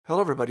Hello,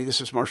 everybody. This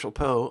is Marshall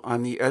Poe.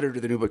 I'm the editor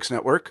of the New Books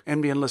Network.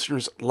 NBN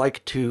listeners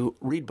like to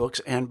read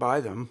books and buy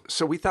them.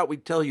 So we thought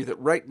we'd tell you that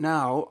right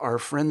now, our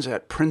friends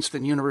at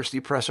Princeton University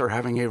Press are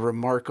having a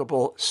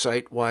remarkable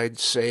site-wide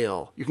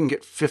sale. You can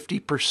get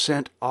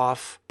 50%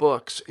 off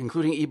books,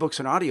 including ebooks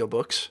and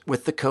audiobooks,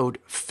 with the code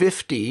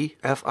 50,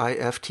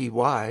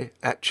 F-I-F-T-Y,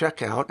 at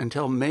checkout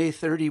until May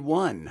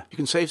 31. You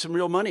can save some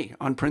real money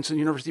on Princeton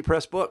University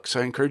Press books.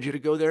 I encourage you to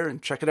go there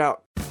and check it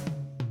out.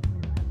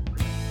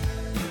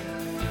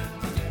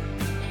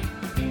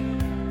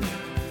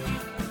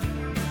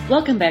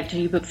 Welcome back to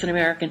New Books in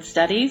American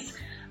Studies.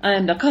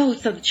 I'm the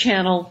co-host of the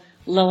channel,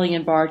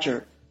 Lillian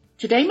Barger.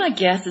 Today my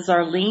guest is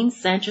Arlene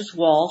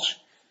Sanchez-Walsh,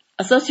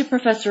 Associate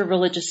Professor of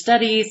Religious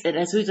Studies at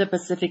Azusa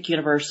Pacific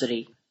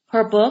University.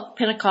 Her book,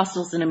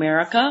 Pentecostals in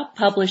America,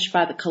 published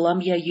by the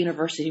Columbia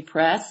University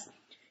Press,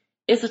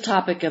 is the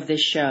topic of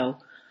this show.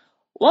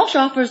 Walsh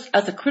offers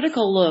us a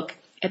critical look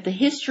at the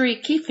history,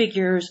 key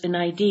figures, and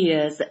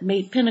ideas that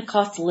made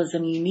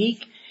Pentecostalism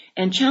unique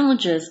and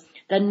challenges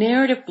the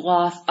narrative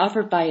gloss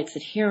offered by its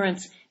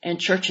adherents and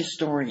church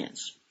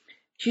historians.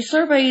 She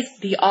surveys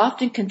the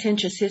often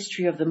contentious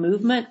history of the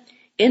movement,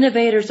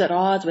 innovators at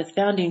odds with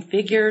founding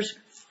figures,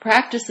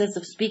 practices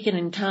of speaking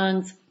in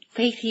tongues,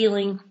 faith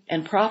healing,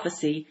 and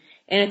prophecy,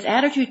 and its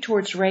attitude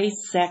towards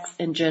race, sex,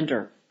 and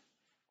gender.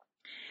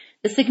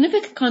 The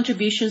significant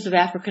contributions of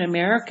African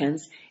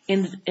Americans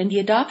in the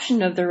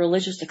adoption of their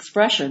religious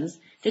expressions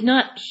did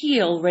not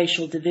heal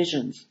racial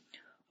divisions.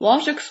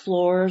 Walsh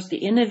explores the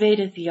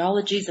innovative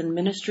theologies and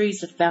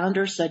ministries of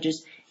founders such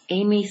as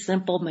Aimee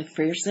Semple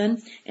McPherson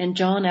and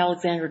John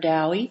Alexander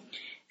Dowie.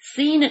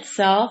 Seeing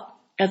itself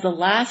as the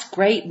last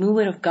great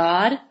movement of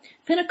God,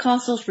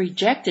 Pentecostals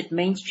rejected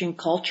mainstream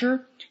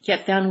culture,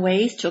 yet found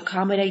ways to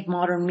accommodate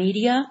modern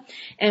media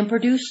and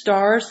produce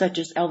stars such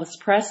as Elvis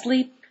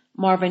Presley,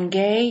 Marvin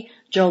Gaye,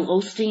 Joel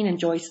Osteen, and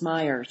Joyce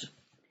Myers.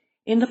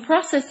 In the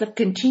process of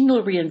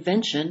continual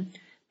reinvention,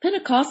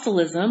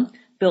 Pentecostalism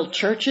built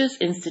churches,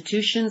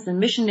 institutions, and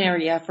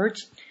missionary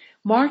efforts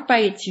marked by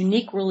its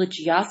unique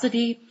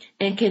religiosity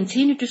and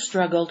continued to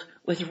struggle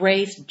with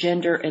race,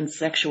 gender, and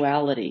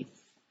sexuality.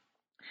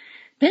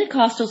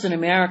 Pentecostals in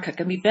America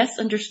can be best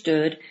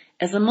understood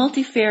as a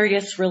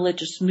multifarious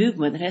religious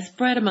movement that has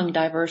spread among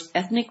diverse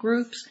ethnic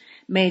groups,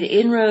 made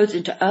inroads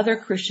into other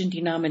Christian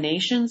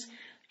denominations,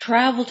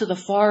 traveled to the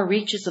far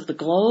reaches of the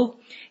globe,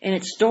 and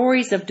its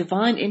stories of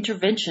divine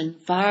intervention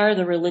fire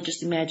the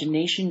religious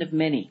imagination of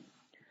many.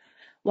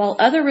 While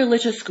other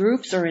religious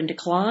groups are in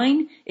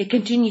decline, it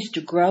continues to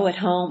grow at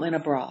home and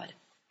abroad.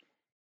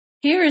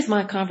 Here is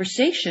my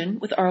conversation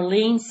with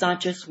Arlene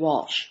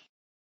Sanchez-Walsh.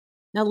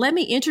 Now let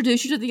me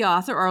introduce you to the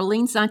author,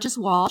 Arlene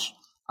Sanchez-Walsh.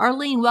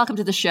 Arlene, welcome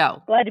to the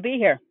show. Glad to be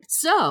here.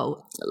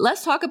 So,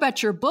 let's talk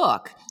about your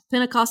book,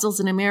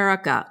 Pentecostals in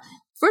America.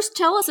 First,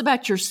 tell us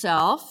about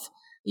yourself,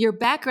 your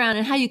background,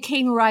 and how you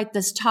came to write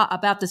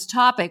about this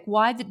topic.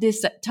 Why did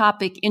this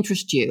topic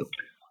interest you?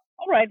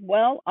 All right.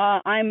 Well,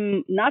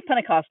 I'm not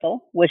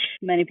Pentecostal, which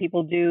many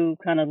people do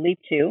kind of leap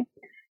to.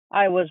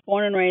 I was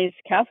born and raised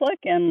Catholic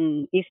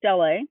in East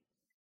LA,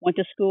 went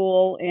to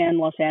school in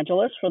Los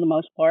Angeles for the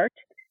most part.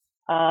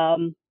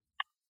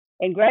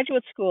 In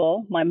graduate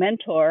school, my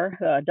mentor,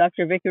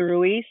 Dr. Vicky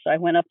Ruiz, I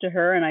went up to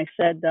her and I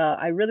said,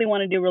 I really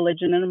want to do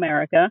religion in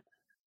America.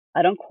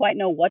 I don't quite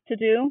know what to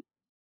do.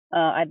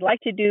 I'd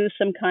like to do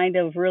some kind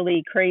of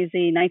really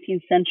crazy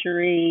 19th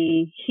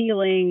century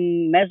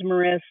healing,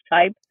 mesmerist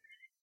type.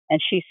 And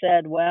she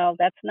said, well,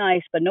 that's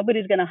nice, but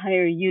nobody's going to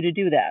hire you to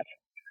do that.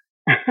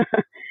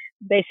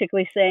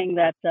 Basically saying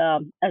that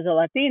as a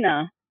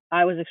Latina,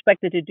 I was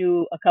expected to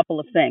do a couple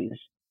of things.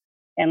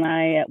 And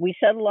we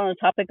settled on the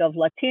topic of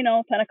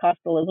Latino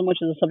Pentecostalism, which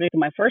is the subject of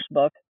my first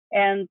book.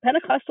 And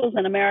Pentecostals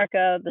in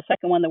America, the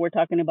second one that we're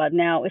talking about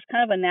now, is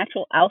kind of a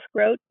natural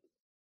outgrowth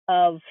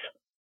of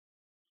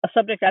a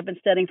subject I've been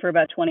studying for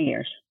about 20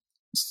 years.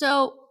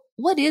 So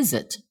what is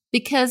it?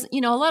 Because, a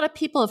lot of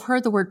people have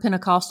heard the word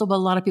Pentecostal, but a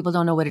lot of people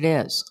don't know what it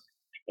is.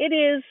 It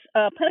is,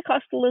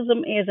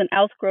 Pentecostalism is an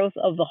outgrowth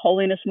of the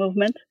holiness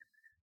movement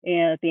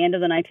at the end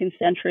of the 19th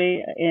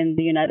century in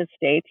the United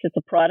States. It's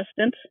a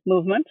Protestant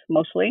movement,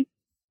 mostly.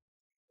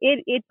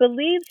 It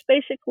believes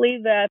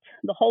basically that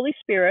the Holy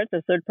Spirit,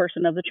 the third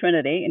person of the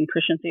Trinity in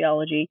Christian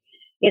theology,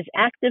 is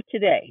active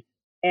today.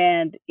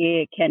 And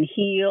it can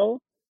heal,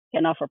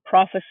 can offer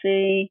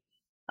prophecy,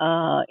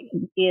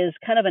 is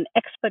kind of an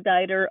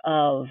expediter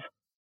of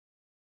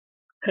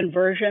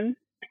conversion,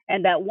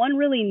 and that one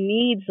really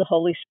needs the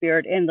Holy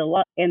Spirit in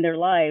their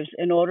lives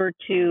in order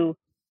to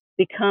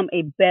become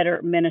a better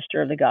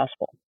minister of the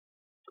gospel.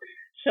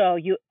 So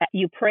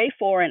you pray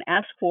for and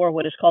ask for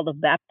what is called the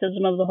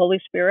baptism of the Holy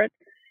Spirit,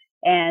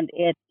 and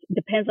it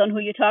depends on who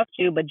you talk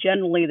to, but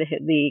generally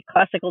the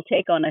classical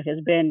take on it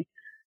has been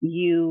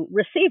you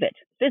receive it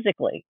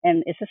physically,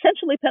 and it's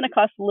essentially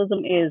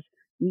Pentecostalism is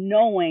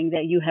knowing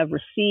that you have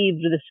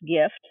received this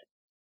gift.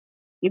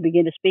 You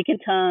begin to speak in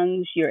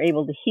tongues, you're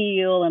able to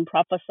heal and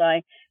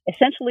prophesy.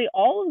 Essentially,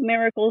 all of the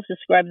miracles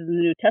described in the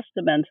New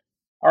Testament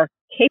are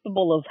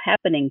capable of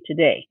happening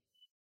today.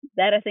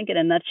 That, I think, in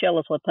a nutshell,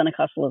 is what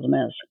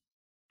Pentecostalism is.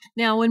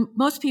 Now, when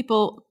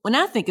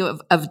I think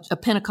of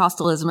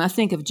Pentecostalism, I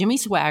think of Jimmy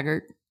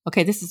Swaggart.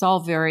 Okay, this is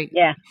all very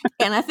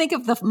and I think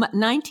of the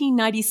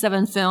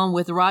 1997 film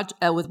with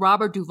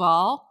Robert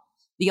Duvall,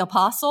 The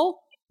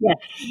Apostle. Yes.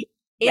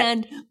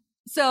 And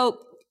so,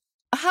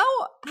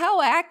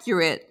 how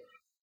accurate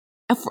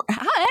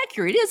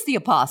is The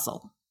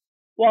Apostle?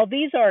 Well,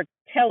 these are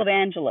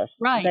televangelists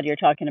that you're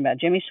talking about.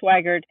 Jimmy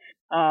Swaggart,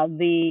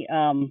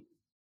 the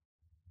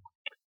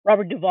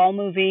Robert Duvall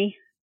movie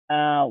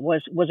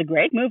was a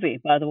great movie,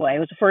 by the way. It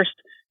was the first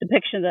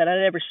depiction that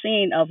I'd ever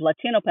seen of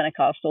Latino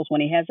Pentecostals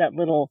when he has that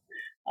little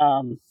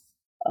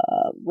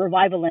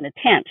revival in a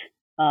tent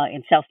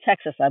in South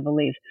Texas, I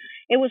believe.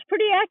 It was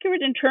pretty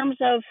accurate in terms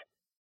of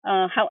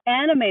how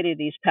animated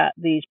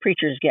these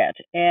preachers get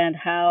and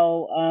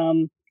how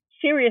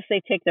serious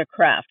they take their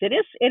craft. It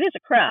is a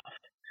craft.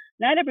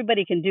 Not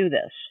everybody can do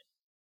this.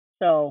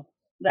 So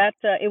that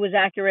it was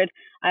accurate.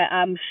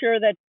 I'm sure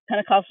that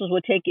Pentecostals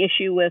would take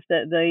issue with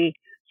the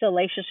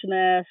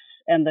salaciousness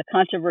and the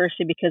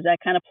controversy because that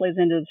kind of plays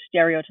into the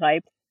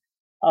stereotype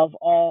of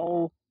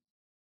all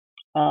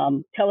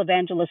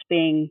televangelists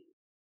being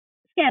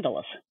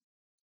scandalous.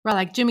 Right,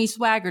 like Jimmy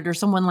Swaggart or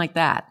someone like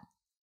that.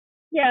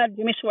 Yeah,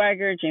 Jimmy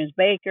Swaggart, James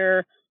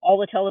Baker, all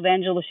the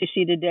televangelists you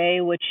see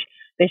today, which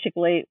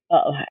basically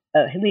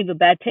leave a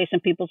bad taste in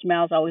people's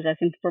mouths, always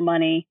asking for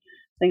money,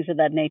 things of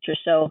that nature.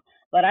 So,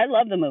 but I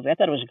love the movie. I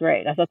thought it was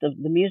great. I thought the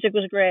music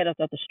was great. I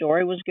thought the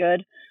story was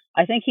good.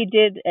 I think he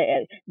did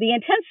the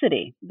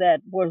intensity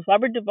that was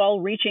Robert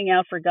Duvall reaching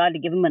out for God to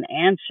give him an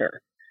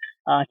answer,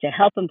 to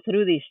help him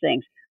through these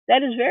things.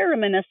 That is very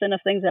reminiscent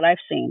of things that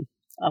I've seen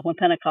when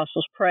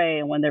Pentecostals pray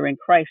and when they're in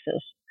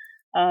crisis.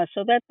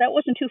 So that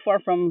wasn't too far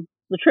from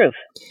the truth.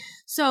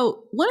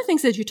 So one of the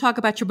things that you talk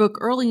about your book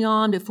early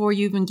on before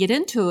you even get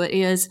into it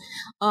is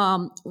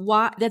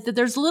that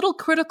there's little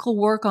critical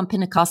work on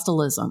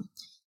Pentecostalism.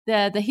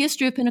 The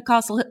history of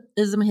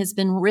Pentecostalism has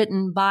been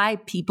written by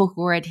people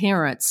who are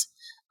adherents,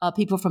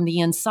 people from the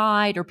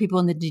inside or people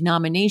in the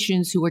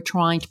denominations who are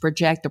trying to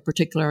project a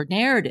particular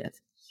narrative.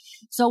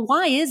 So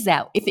why is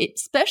that?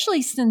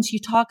 Especially since you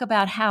talk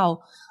about how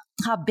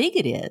big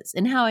it is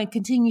and how it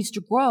continues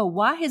to grow,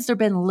 why has there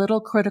been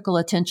little critical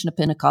attention to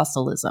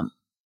Pentecostalism?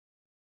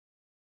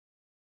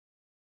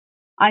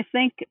 I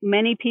think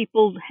many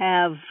people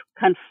have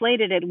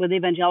conflated it with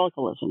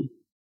evangelicalism.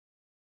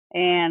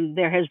 And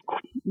there's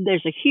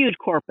a huge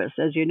corpus,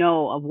 as you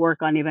know, of work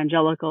on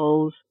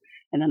evangelicals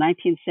in the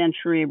 19th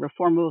century,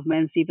 reform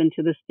movements, even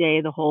to this day,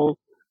 the whole,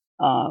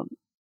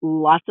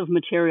 lots of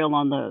material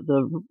on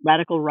the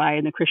radical right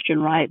and the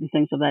Christian right and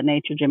things of that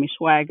nature, Jimmy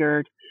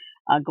Swaggart,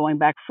 going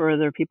back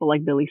further, people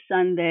like Billy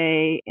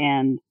Sunday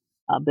and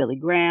Billy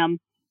Graham.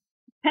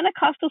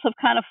 Pentecostals have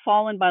kind of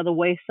fallen by the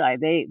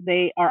wayside.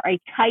 They are a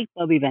type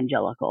of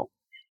evangelical,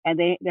 and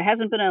there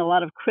hasn't been a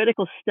lot of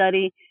critical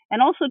study.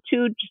 And also,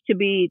 just to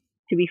be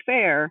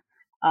fair,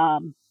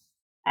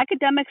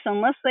 academics,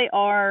 unless they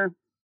are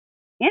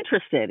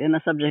interested in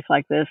a subject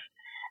like this,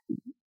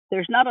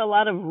 there's not a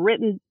lot of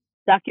written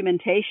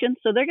documentation.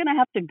 So they're going to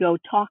have to go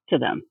talk to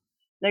them.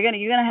 You're going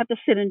to have to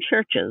sit in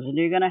churches, and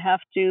you're going to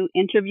have to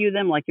interview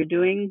them like you're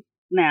doing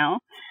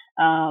now.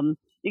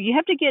 You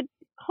have to get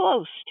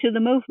close to the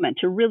movement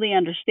to really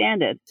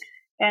understand it.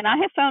 And I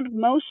have found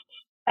most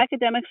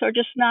academics are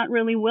just not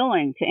really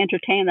willing to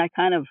entertain that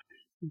kind of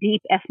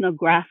deep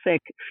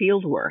ethnographic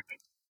field work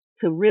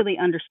to really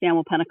understand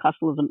what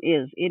Pentecostalism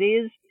is.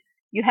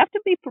 You have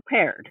to be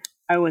prepared,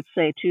 I would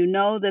say, to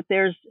know that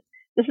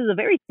this is a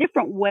very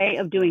different way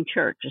of doing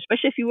church,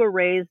 especially if you were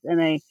raised in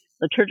a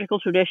liturgical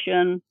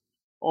tradition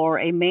or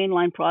a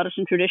mainline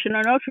Protestant tradition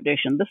or no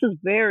tradition. This is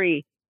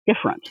very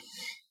different.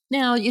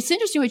 Now, it's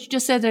interesting what you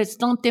just said, that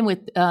it's lumped in with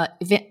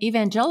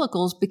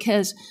evangelicals,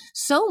 because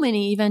so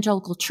many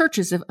evangelical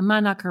churches, if am I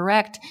not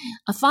correct,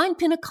 find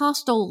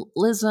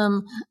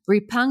Pentecostalism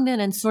repugnant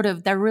and sort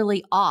of they're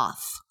really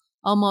off,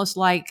 almost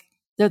like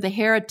they're the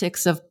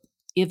heretics of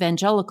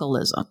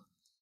evangelicalism.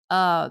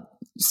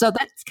 So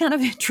that's kind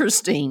of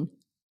interesting.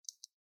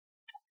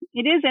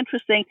 It is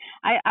interesting.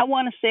 I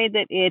want to say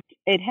that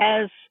it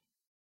has,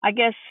 I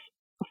guess,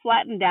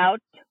 flattened out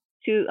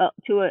to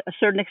a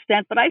certain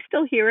extent, but I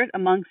still hear it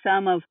among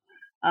some of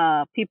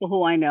people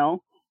who I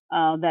know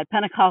that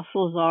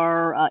Pentecostals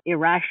are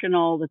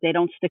irrational, that they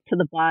don't stick to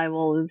the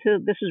Bible.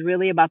 This is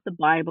really about the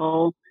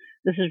Bible.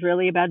 This is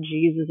really about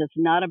Jesus. It's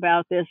not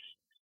about this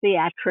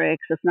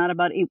theatrics. It's not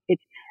about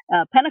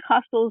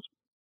Pentecostals,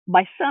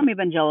 by some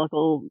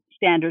evangelical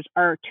standards,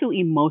 are too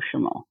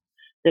emotional.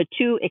 They're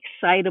too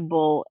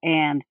excitable,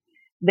 and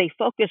they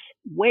focus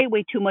way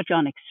too much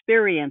on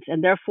experience,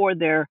 and therefore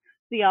their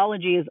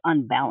theology is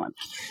unbalanced.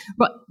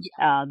 But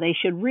they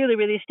should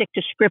really stick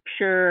to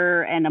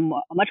scripture and a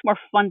much more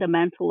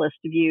fundamentalist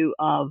view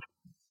of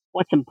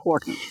what's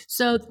important.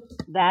 So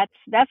that's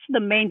the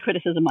main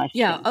criticism I see.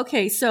 Yeah.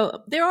 Okay.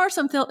 So there are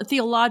some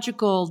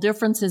theological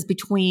differences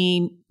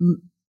between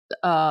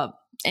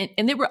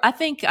and there were, I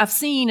think I've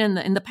seen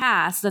in the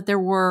past that there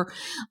were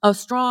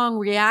strong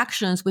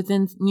reactions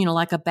within,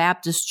 like a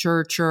Baptist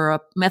church or a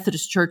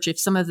Methodist church, if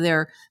some of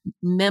their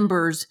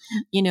members,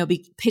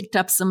 picked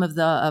up some of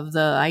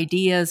the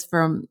ideas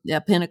from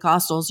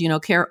Pentecostals,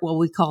 what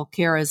we call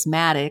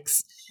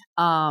charismatics.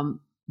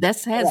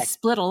 That has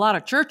split a lot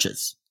of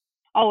churches.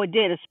 Oh, it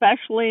did,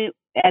 especially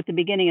at the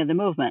beginning of the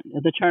movement,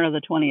 at the turn of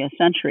the 20th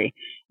century.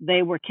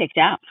 They were kicked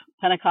out.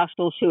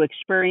 Pentecostals who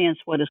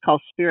experienced what is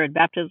called spirit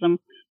baptism,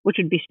 which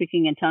would be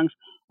speaking in tongues,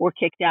 were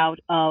kicked out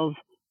of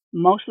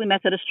mostly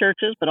Methodist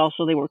churches, but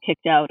also they were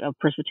kicked out of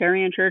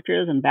Presbyterian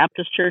churches and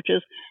Baptist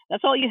churches.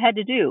 That's all you had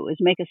to do, is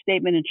make a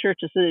statement in church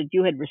that said that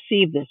you had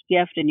received this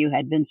gift and you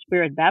had been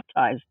spirit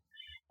baptized,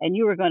 and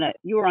you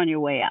were on your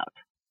way out.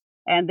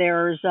 And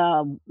there's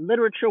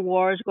literature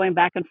wars going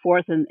back and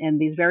forth in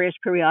these various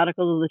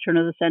periodicals of the turn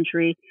of the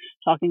century,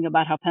 talking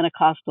about how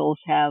Pentecostals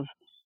have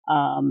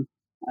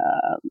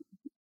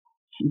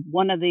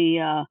one of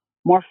the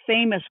more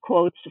famous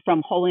quotes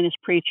from Holiness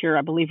Preacher,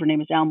 I believe her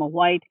name is Alma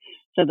White,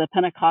 said that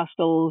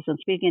Pentecostals and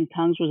speaking in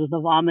tongues was the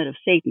vomit of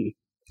Satan.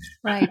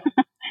 Right.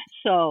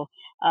 So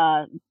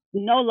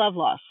no love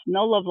lost.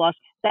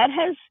 That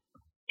has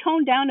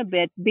toned down a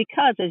bit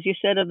because, as you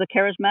said, of the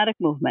charismatic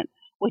movement.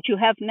 What you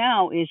have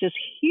now is this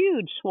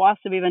huge swath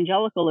of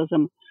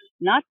evangelicalism,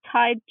 not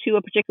tied to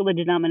a particular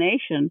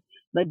denomination,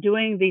 but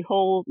doing the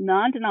whole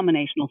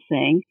non-denominational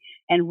thing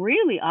and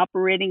really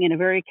operating in a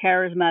very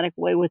charismatic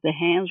way with the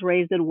hands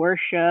raised in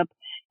worship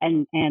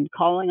and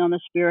calling on the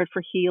Spirit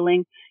for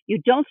healing. You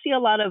don't see a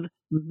lot of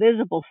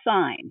visible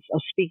signs of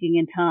speaking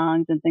in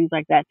tongues and things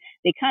like that.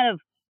 They kind of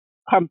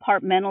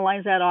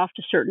compartmentalize that off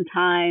to certain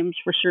times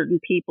for certain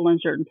people in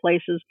certain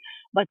places,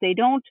 but they're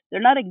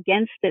not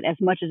against it as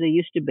much as they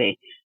used to be,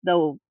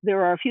 though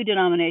there are a few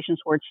denominations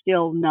where it's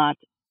still not,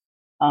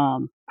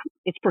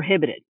 it's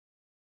prohibited.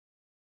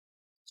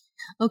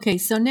 Okay,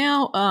 so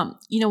now,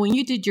 when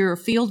you did your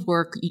field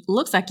work, it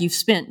looks like you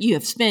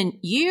have spent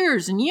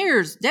years and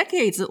years,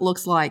 decades, it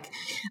looks like,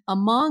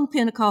 among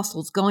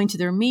Pentecostals, going to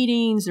their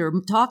meetings or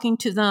talking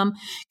to them.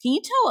 Can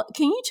you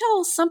tell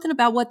us something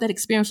about what that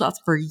experience was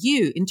for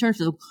you in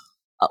terms of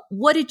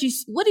what did you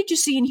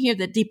see and hear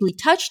that deeply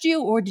touched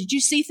you, or did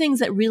you see things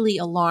that really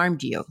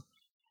alarmed you?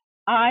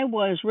 I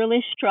was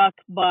really struck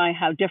by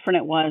how different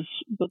it was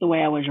with the way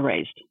I was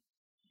raised.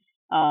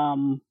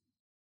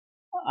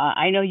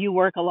 I know you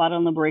work a lot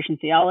on liberation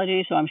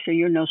theology, so I'm sure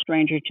you're no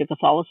stranger to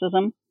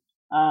Catholicism.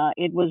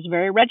 It was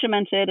very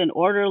regimented and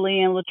orderly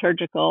and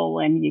liturgical,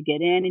 and you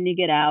get in and you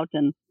get out,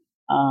 and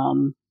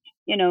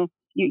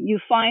you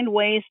find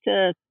ways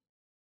to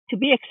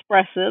be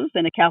expressive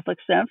in a Catholic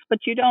sense, but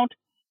you don't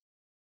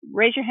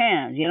raise your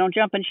hands, you don't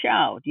jump and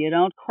shout, you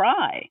don't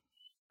cry,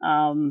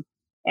 and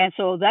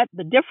so that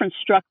the difference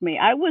struck me.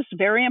 I was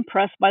very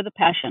impressed by the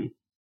passion,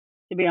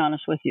 to be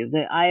honest with you.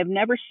 I have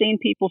never seen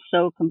people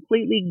so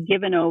completely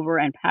given over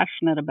and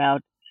passionate about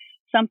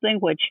something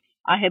which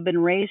I have been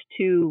raised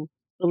to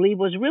believe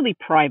was really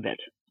private,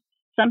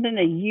 something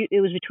that it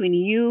was between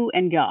you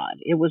and God.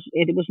 It was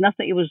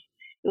nothing. It was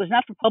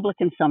not for public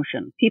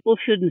consumption. People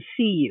shouldn't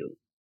see you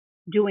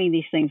doing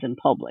these things in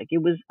public.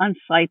 It was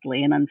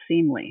unsightly and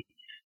unseemly.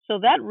 So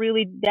that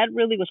really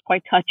was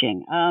quite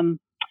touching.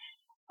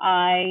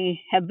 I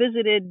have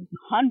visited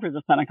hundreds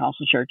of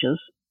Pentecostal churches.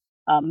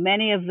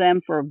 Many of them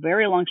for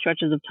very long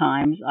stretches of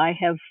times. I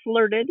have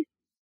flirted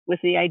with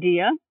the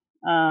idea,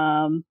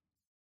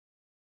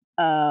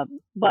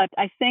 but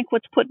I think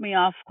what's put me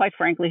off, quite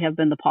frankly, have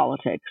been the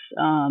politics.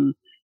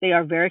 They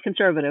are very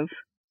conservative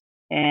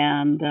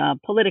and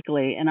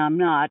politically, and I'm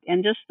not.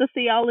 And just the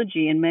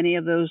theology in many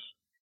of those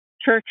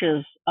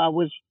churches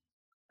was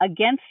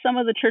against some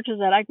of the churches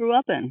that I grew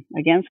up in,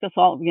 against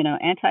Catholic,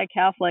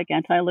 anti-Catholic,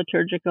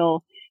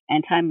 anti-liturgical,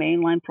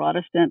 anti-mainline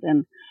Protestant,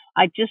 and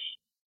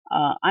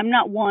I'm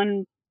not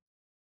one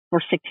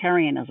for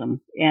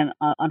sectarianism, and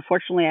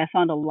unfortunately, I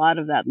found a lot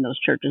of that in those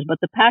churches. But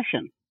the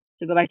passion,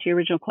 to go back to your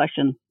original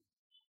question,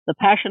 the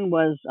passion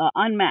was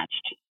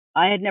unmatched.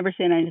 I had never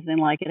seen anything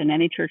like it in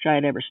any church I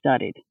had ever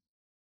studied.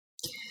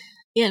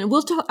 And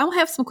I'll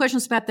have some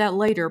questions about that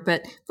later.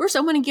 But first,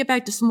 I want to get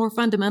back to some more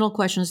fundamental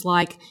questions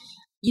like,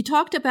 you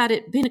talked about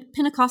it,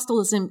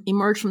 Pentecostalism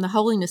emerged from the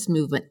holiness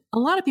movement. A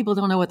lot of people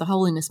don't know what the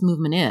holiness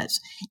movement is.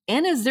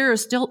 And is there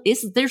still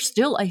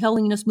a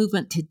holiness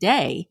movement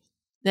today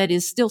that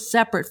is still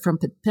separate from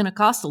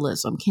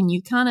Pentecostalism? Can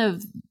you kind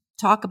of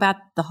talk about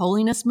the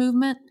holiness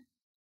movement?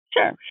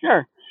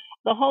 Sure.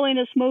 The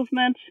holiness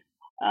movement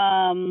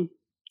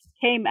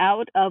came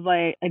out of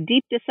a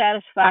deep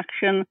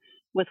dissatisfaction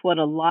with what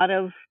a lot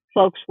of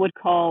folks would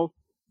call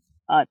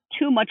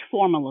too much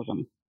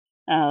formalism.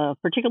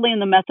 Particularly in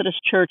the Methodist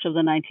Church of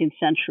the 19th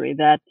century,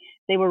 that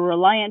they were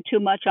reliant too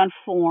much on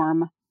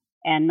form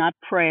and not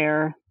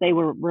prayer. They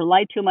were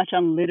relied too much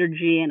on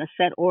liturgy and a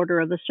set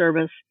order of the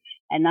service,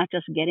 and not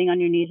just getting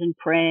on your knees and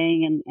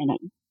praying and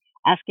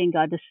asking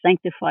God to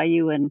sanctify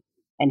you and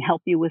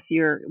help you with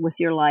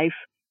your life.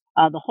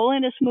 The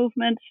holiness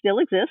movement still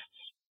exists.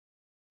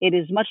 It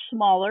is much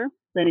smaller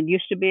than it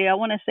used to be. I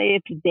want to say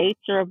its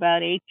dates are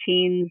about late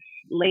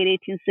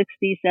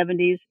 1860s,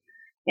 70s,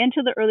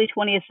 into the early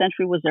 20th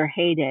century was their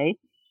heyday.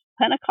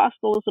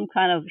 Pentecostalism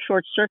kind of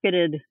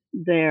short-circuited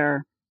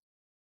their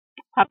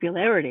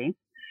popularity,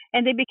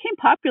 and they became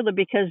popular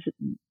because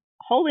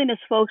holiness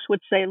folks would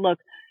say, look,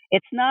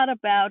 it's not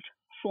about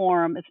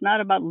form, it's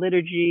not about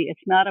liturgy,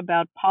 it's not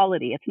about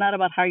polity, it's not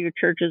about how your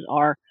churches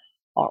are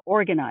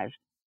organized.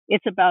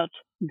 It's about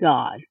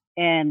God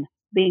and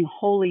being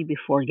holy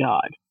before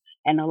God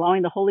and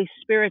allowing the Holy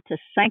Spirit to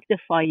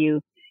sanctify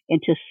you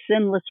into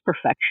sinless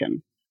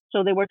perfection.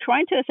 So they were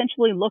trying to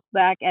essentially look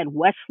back at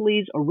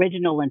Wesley's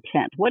original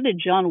intent. What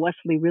did John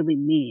Wesley really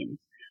mean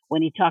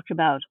when he talked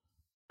about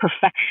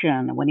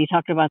perfection, when he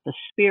talked about the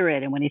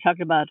Spirit, and when he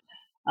talked about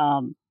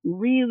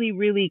really,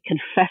 really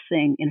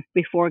confessing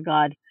before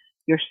God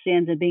your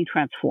sins and being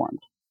transformed?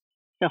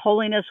 The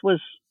holiness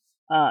was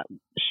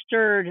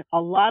stirred a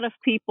lot of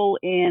people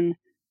in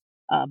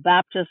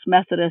Baptist,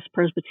 Methodist,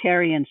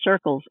 Presbyterian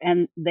circles,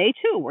 and they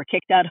too were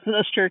kicked out of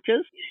those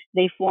churches.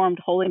 They formed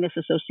holiness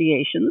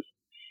associations,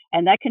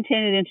 and that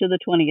continued into the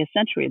 20th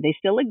century. They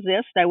still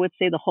exist. I would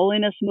say the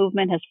holiness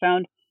movement has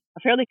found a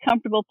fairly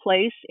comfortable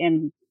place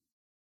in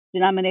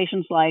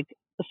denominations like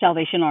the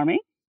Salvation Army,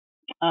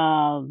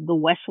 the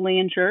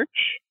Wesleyan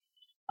Church,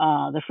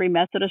 the Free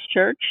Methodist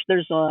Church.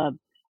 There's a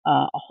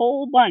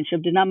whole bunch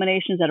of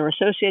denominations that are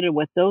associated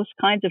with those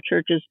kinds of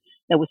churches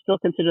that would still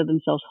consider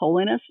themselves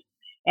holiness.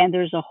 And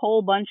there's a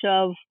whole bunch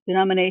of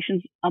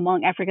denominations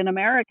among African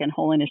American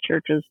holiness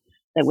churches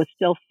that would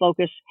still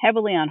focus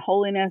heavily on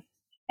holiness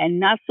and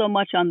not so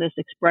much on this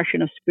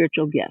expression of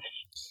spiritual gifts.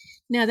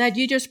 Now that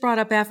you just brought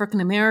up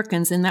African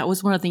Americans, and that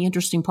was one of the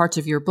interesting parts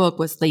of your book,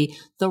 was the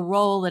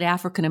role that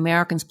African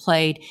Americans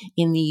played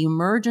in the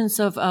emergence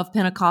of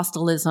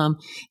Pentecostalism,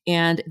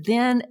 and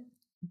then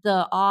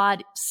the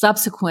odd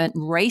subsequent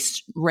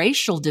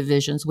racial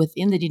divisions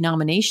within the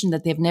denomination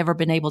that they've never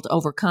been able to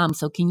overcome.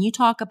 So can you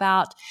talk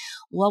about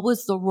what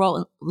was the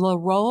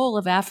role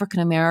of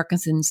African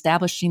Americans in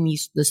establishing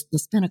this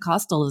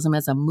Pentecostalism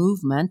as a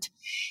movement?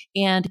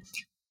 And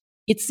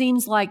it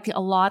seems like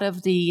a lot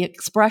of the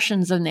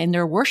expressions in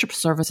their worship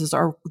services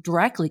are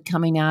directly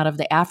coming out of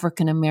the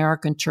African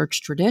American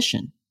church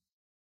tradition.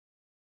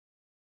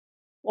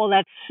 Well,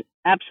 that's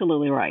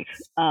absolutely right.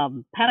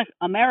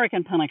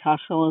 American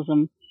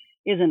Pentecostalism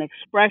is an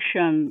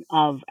expression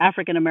of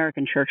African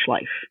American church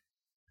life,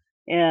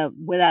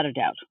 without a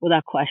doubt,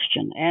 without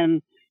question.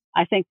 And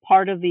I think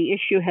part of the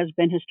issue has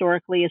been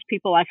historically is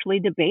people actually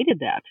debated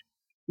that.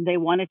 They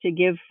wanted to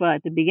give,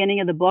 at the beginning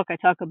of the book, I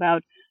talk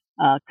about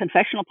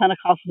confessional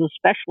Pentecostals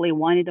especially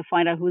wanting to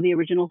find out who the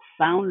original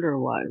founder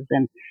was.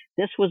 And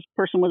this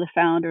person was a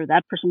founder,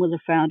 that person was a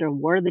founder,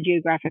 where the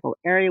geographical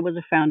area was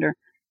a founder.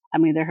 I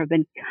mean, there have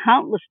been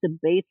countless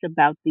debates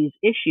about these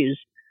issues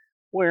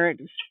where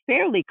it's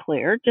fairly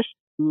clear, just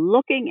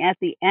looking at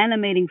the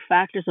animating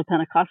factors of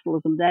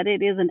Pentecostalism, that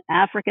it is an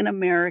African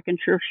American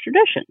church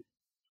tradition,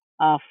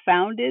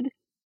 founded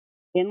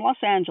in Los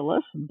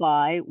Angeles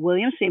by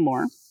William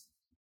Seymour,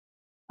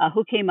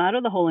 who came out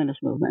of the holiness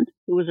movement,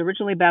 who was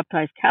originally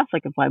baptized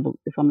Catholic,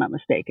 if I'm not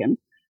mistaken,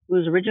 who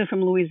was originally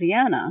from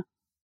Louisiana.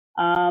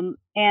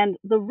 And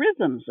the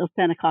rhythms of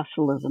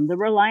Pentecostalism, the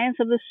reliance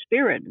of the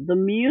Spirit, the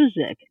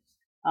music,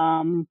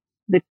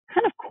 the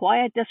kind of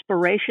quiet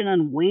desperation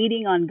and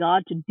waiting on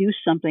God to do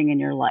something in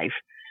your life,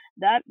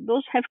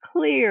 those have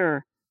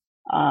clear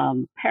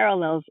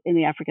parallels in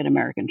the African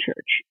American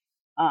church.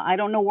 I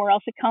don't know where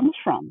else it comes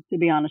from, to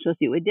be honest with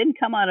you. It didn't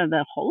come out of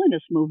the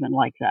holiness movement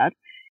like that.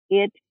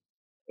 It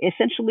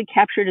essentially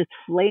captured its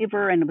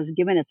flavor and it was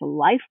given its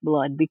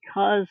lifeblood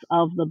because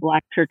of the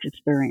Black church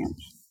experience.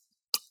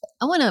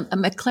 I want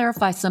to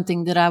clarify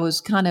something that I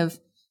was kind of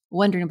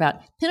wondering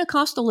about.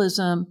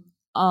 Pentecostalism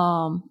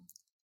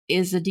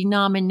is a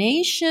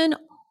denomination,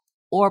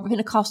 or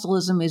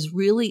Pentecostalism is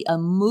really a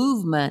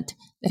movement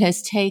that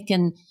has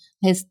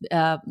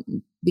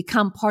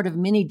become part of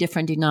many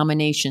different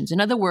denominations.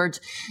 In other words,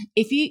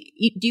 do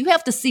you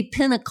have to see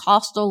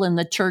Pentecostal in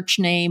the church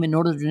name in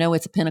order to know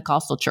it's a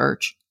Pentecostal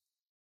church?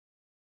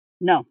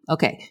 No.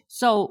 Okay.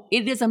 So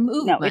it is a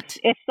movement. No,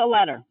 it's the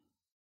latter.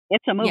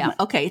 It's a movement.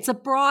 Yeah. Okay. It's a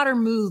broader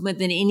movement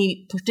than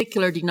any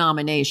particular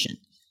denomination.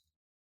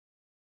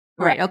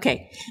 Right. Right.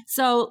 Okay.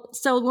 So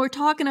we're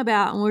talking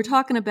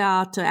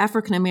about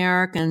African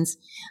Americans.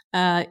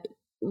 Why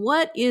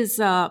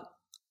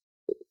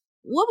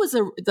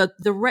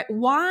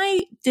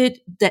did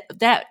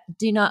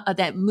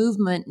that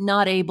movement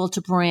not able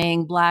to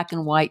bring Black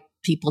and white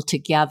people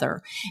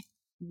together?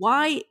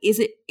 Why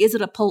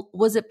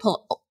was it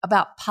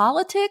about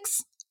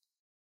politics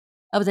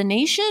of the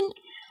nation?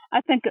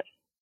 I think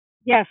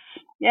yes,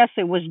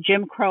 it was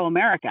Jim Crow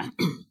America.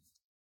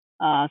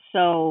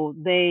 So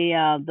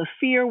the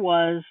fear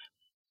was,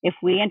 if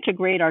we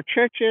integrate our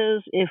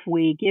churches, if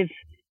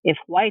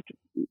white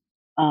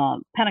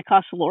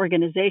Pentecostal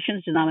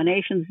organizations,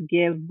 denominations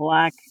give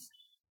Black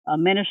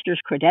ministers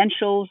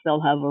credentials,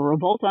 they'll have a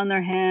revolt on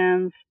their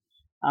hands.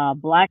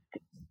 Black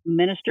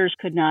ministers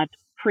could not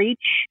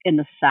preach in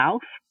the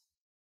South.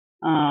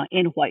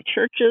 in white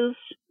churches.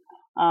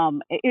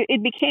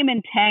 It became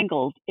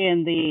entangled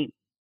in the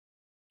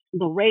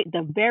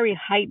very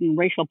heightened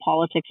racial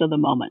politics of the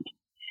moment,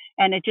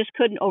 and it just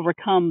couldn't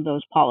overcome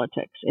those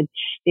politics.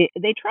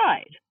 They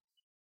tried,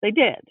 they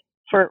did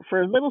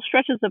for little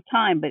stretches of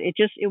time, but it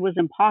was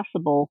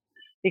impossible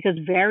because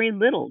very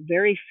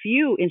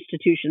few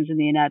institutions in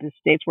the United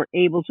States were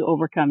able to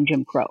overcome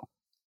Jim Crow,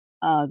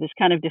 this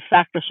kind of de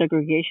facto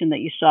segregation that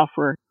you saw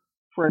for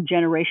a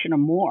generation or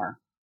more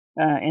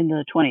in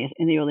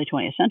the early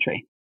 20th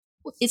century.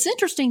 It's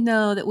interesting,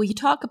 though, that when you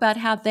talk about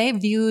how they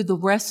view the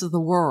rest of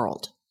the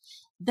world,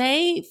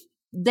 they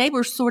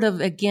were sort of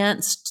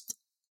against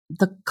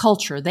the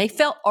culture. They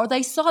felt, or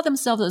they saw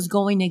themselves as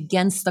going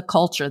against the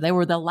culture. They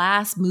were the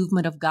last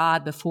movement of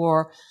God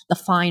before the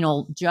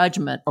final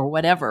judgment or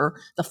whatever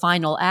the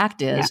final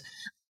act is.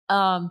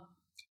 Yeah.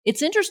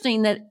 It's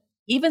interesting that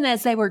even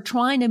as they were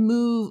trying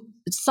to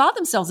saw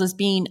themselves as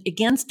being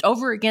against,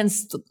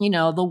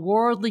 the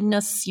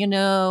worldliness,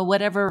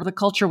 whatever the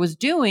culture was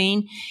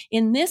doing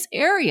in this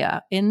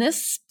area, in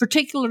this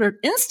particular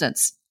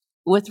instance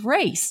with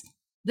race,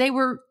 they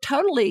were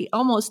totally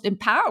almost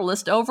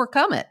powerless to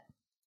overcome it.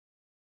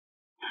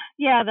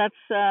 Yeah, that's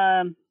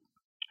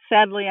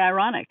sadly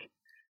ironic,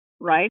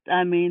 right?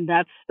 I mean,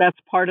 that's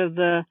part of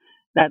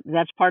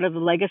that's part of the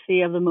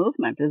legacy of the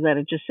movement, is that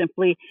it just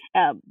simply,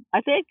 I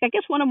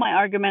guess one of my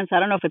arguments, I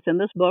don't know if it's in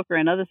this book or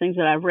in other things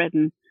that I've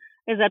written,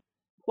 is that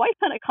white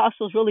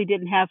Pentecostals really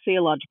didn't have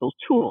theological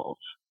tools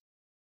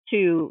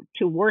to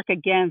work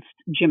against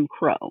Jim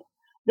Crow.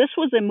 This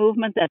was a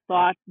movement that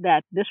thought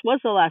that this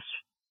was the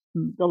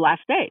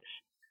last days,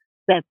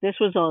 that this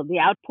was the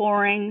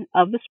outpouring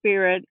of the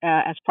Spirit,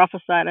 as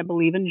prophesied, I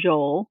believe, in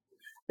Joel,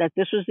 that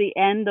this was the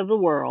end of the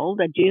world,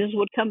 that Jesus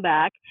would come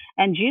back,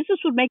 and Jesus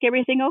would make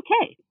everything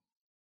okay.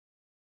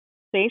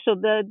 See, so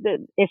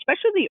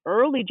especially the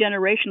early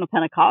generation of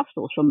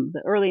Pentecostals from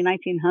the early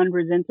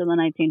 1900s into the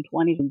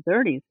 1920s and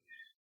 30s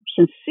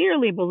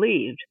sincerely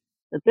believed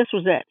that this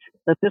was it,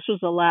 that this was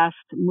the last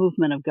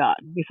movement of God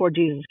before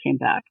Jesus came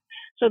back.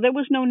 So there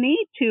was no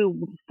need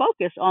to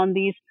focus on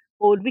these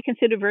what would be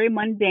considered very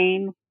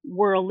mundane,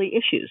 worldly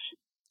issues.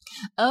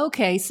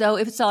 Okay, so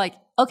if it's like,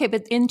 okay,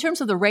 but in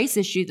terms of the race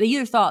issue, they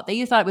either thought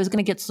it was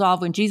going to get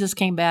solved when Jesus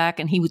came back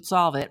and he would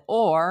solve it,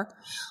 or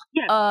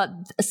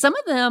some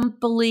of them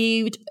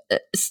believed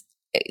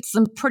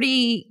some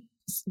pretty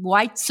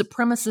white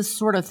supremacist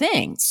sort of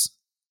things.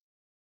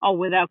 Oh,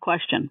 without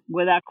question.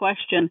 Without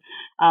question.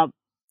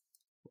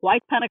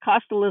 White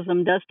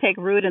Pentecostalism does take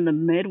root in the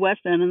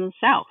Midwest and in the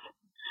South.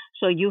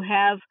 So you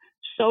have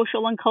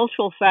social and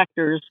cultural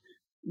factors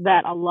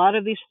that a lot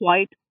of these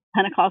white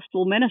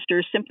Pentecostal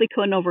ministers simply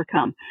couldn't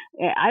overcome.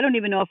 I don't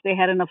even know if they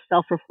had enough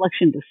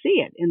self-reflection to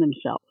see it in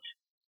themselves.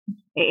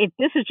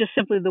 This is just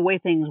simply the way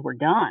things were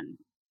done,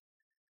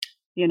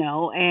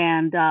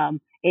 and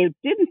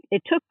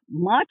it took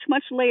much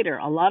later,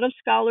 a lot of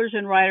scholars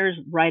and writers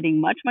writing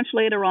much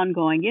later on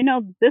going,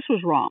 this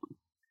was wrong.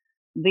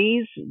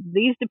 These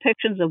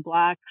depictions of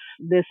blacks,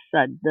 the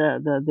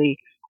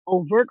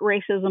overt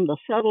racism, the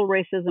subtle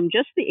racism,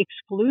 just the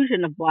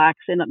exclusion of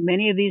blacks in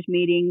many of these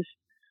meetings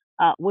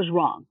was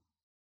wrong.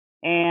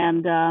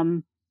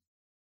 And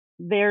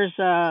there's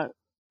a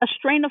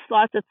strain of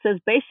thought that says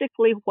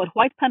basically what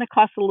white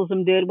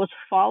Pentecostalism did was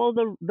follow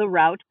the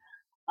route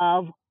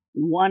of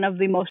one of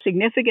the most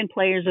significant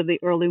players of the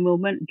early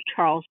movement,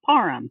 Charles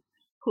Parham,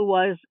 who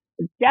was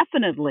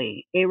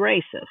definitely a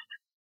racist.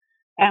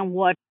 And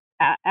what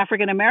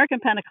African American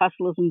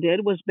Pentecostalism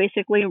did was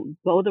basically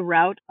go the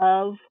route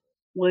of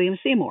William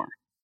Seymour,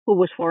 who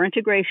was for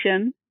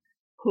integration,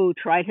 who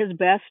tried his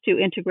best to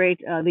integrate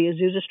the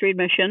Azusa Street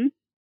Mission,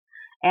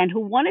 and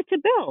who wanted to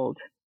build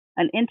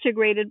an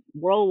integrated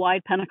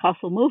worldwide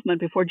Pentecostal movement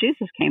before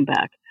Jesus came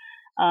back.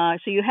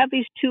 So you have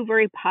these two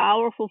very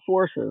powerful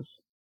forces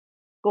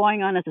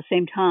going on at the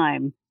same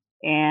time,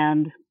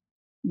 and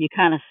you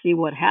kind of see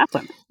what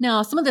happened.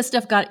 Now, some of this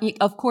stuff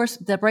of course,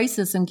 the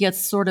racism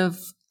gets sort of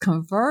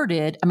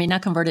exported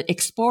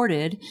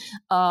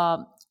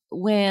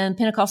when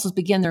Pentecostals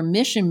began their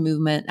mission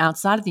movement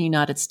outside of the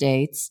United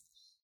States.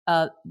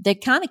 They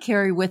kind of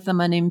carry with them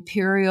an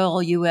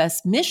imperial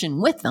U.S. mission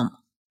with them.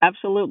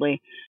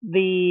 Absolutely.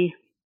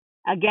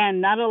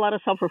 Again, not a lot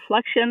of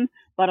self-reflection,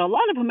 but a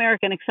lot of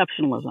American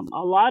exceptionalism,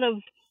 a lot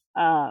of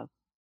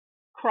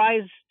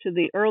cries to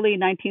the early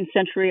 19th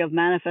century of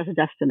manifest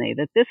destiny,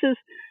 that this is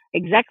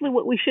exactly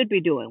what we should be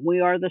doing.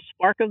 We are the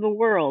spark of the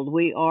world.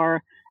 We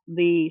are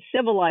the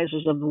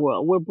civilizers of the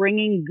world. We're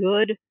bringing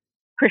good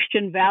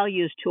Christian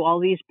values to all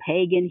these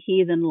pagan,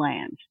 heathen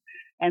lands.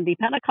 And the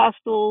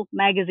Pentecostal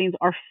magazines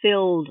are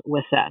filled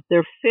with that.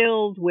 They're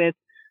filled with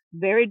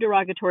very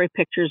derogatory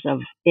pictures of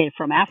it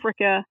from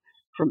Africa,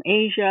 from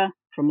Asia,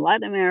 from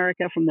Latin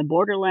America, from the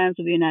borderlands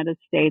of the United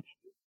States.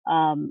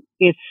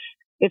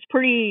 It's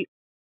pretty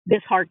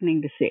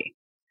disheartening to see.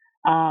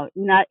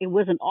 It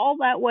wasn't all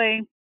that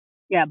way,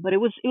 but it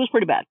was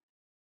pretty bad.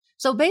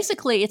 So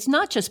basically, it's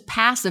not just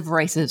passive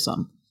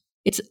racism;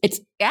 it's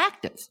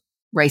active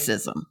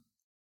racism.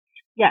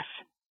 Yes.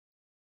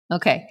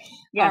 Okay.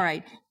 Yes. All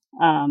right.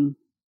 Go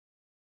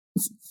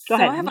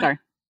ahead. I'm sorry.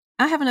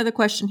 I have another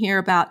question here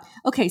about,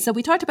 okay, so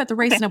we talked about the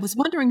race, and I was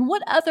wondering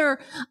what other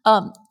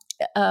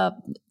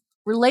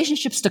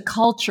relationships to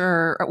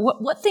culture, or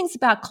what things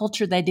about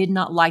culture they did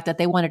not like that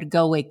they wanted to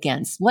go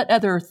against? What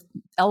other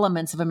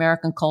elements of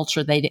American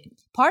culture they did?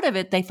 Part of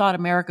it, they thought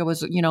America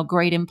was, a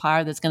great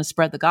empire that's going to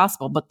spread the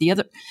gospel, but they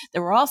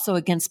were also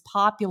against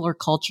popular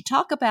culture.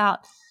 Talk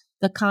about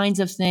the kinds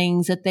of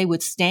things that they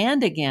would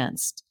stand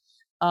against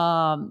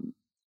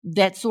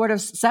that sort of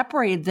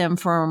separated them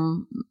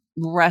from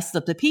the rest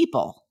of the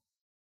people,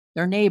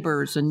 their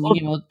neighbors, and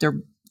their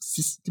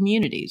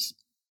communities.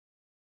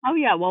 Oh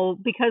yeah, well,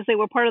 because they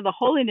were part of the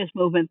holiness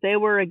movement, they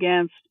were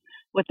against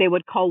what they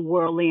would call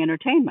worldly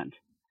entertainment.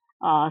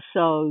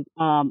 So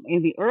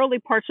in the early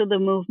parts of the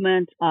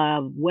movement,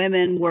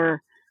 women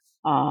were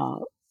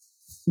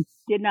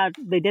did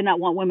not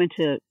want women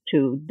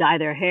to dye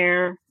their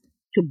hair,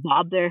 to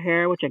bob their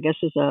hair, which I guess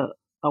is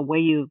a way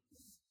you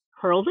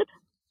curled it.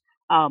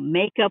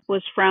 Makeup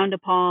was frowned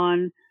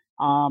upon.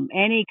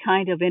 Any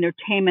kind of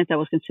entertainment that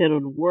was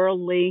considered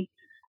worldly.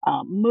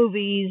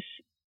 Movies,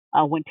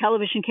 when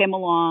television came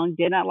along,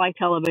 did not like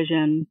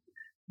television.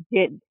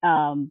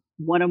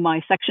 One of my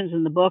sections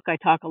in the book, I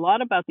talk a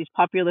lot about these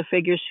popular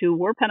figures who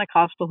were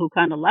Pentecostal, who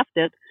kind of left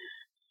it.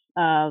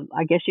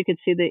 I guess you could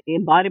see the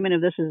embodiment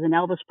of this is in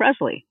Elvis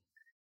Presley,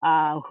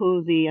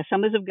 who the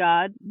Assemblies of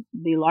God,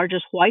 the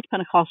largest white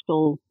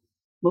Pentecostal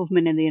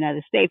movement in the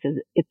United States,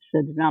 it's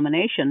a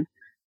denomination,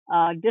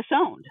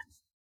 disowned.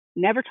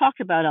 Never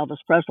talked about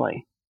Elvis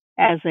Presley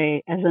as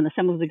an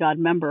Assemblies of God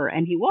member,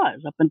 and he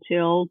was up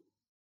until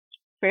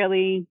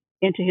fairly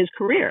into his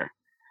career.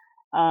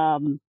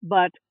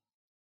 But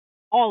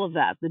all of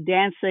that, the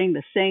dancing,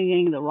 the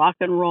singing, the rock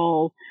and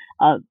roll,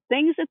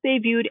 things that they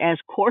viewed as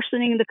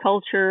coarsening the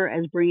culture,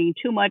 as bringing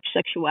too much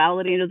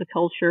sexuality into the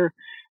culture,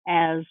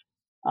 as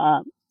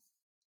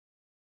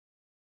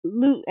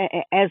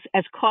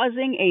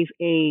causing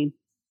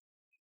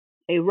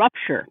a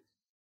rupture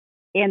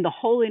in the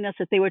holiness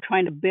that they were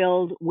trying to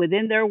build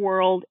within their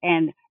world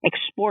and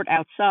export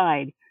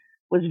outside,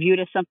 was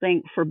viewed as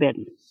something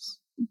forbidden.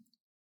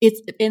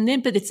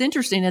 But it's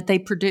interesting that they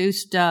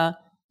produced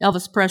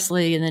Elvis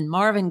Presley and then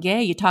Marvin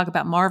Gaye. You talk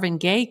about Marvin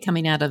Gaye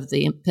coming out of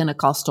the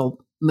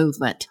Pentecostal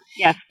movement.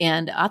 Yes.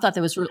 And I thought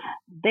that was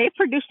they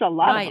produced a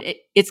lot of them.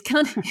 It's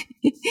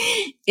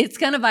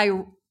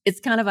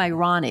kind of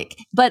ironic,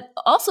 but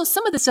also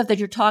some of the stuff that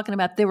you're talking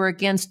about, they were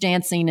against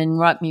dancing and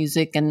rock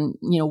music and,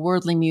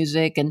 worldly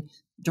music and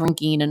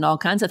drinking and all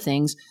kinds of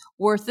things,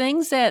 were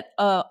things that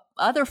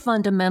other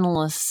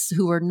fundamentalists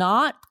who are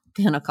not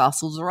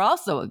Pentecostals are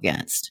also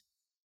against.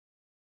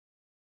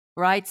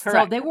 Right?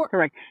 Correct. So they were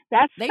correct.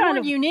 They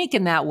weren't unique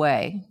in that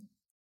way.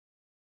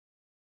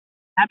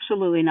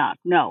 Absolutely not.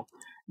 No,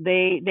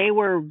 they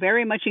were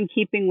very much in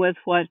keeping with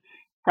what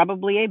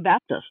probably a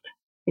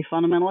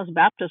fundamentalist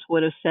Baptist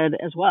would have said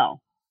as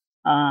well.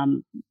 I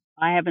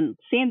haven't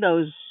seen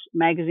those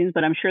magazines,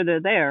 but I'm sure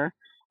they're there,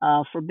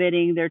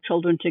 forbidding their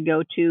children to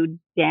go to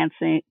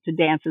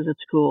dances at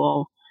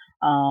school,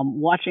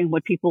 watching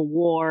what people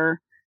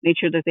wore, made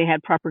sure that they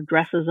had proper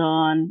dresses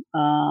on,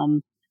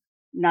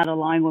 not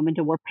allowing women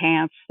to wear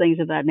pants, things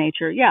of that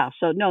nature. Yeah.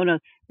 So no,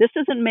 this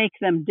doesn't make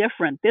them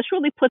different. This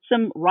really puts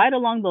them right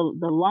along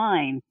the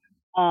line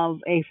of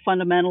a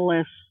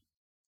fundamentalist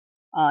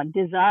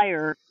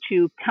desire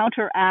to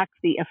counteract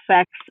the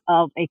effects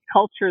of a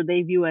culture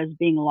they view as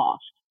being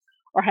lost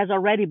or has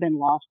already been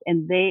lost,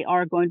 and they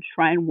are going to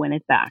try and win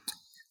it back.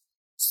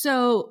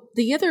 So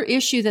the other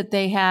issue that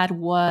they had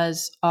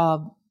was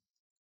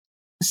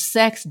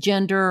sex,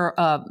 gender.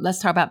 Let's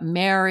talk about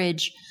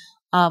marriage.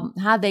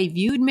 How they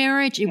viewed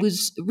marriage. It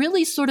was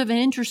really sort of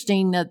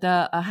interesting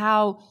that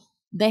how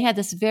they had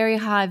this very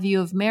high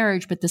view of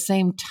marriage, but at the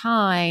same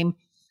time,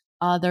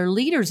 their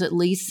leaders at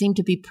least seemed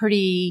to be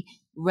pretty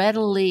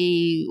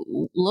readily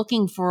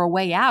looking for a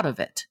way out of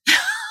it.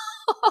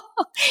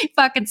 if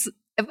I can say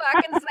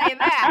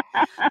that,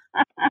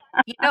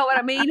 you know what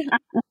I mean?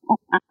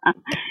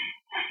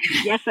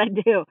 Yes, I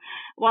do.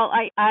 Well,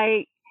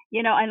 I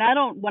and I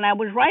don't. When I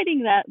was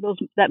writing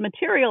that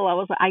material, I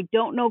was like, I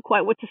don't know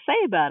quite what to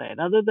say about it,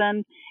 other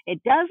than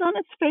it does on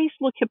its face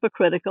look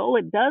hypocritical.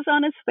 It does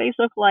on its face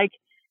look like,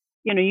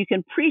 you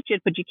can preach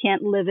it, but you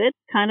can't live it,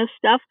 kind of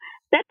stuff.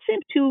 That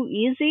seemed too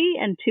easy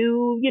and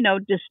too,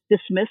 just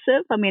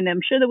dismissive. I mean,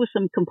 I'm sure there was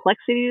some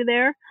complexity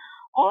there.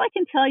 All I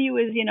can tell you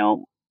is,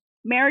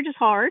 marriage is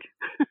hard.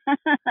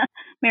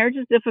 Marriage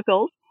is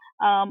difficult.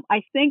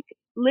 I think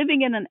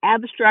living in an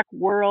abstract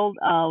world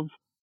of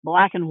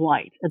black and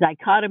white, a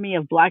dichotomy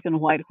of black and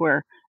white,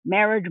 where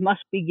marriage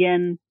must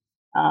begin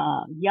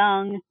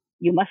young,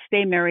 you must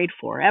stay married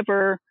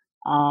forever,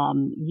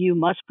 you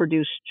must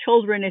produce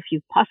children if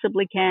you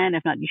possibly can,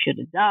 if not, you should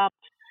adopt.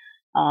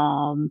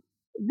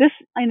 This,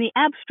 in the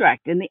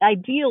abstract, in the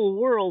ideal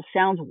world,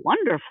 sounds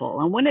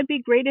wonderful. And wouldn't it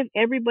be great if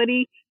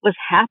everybody was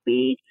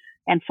happy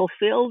and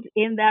fulfilled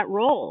in that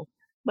role?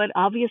 But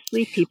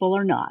obviously, people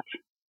are not.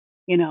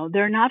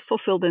 They're not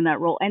fulfilled in that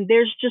role. And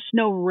there's just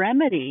no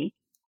remedy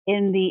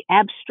in the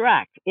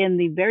abstract, in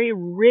the very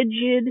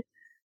rigid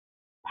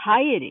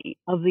piety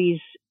of these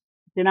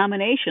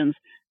denominations,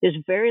 there's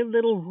very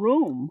little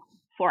room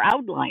for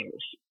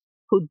outliers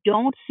who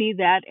don't see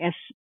that as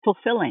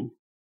fulfilling.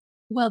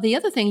 Well, the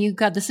other thing, you've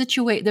got the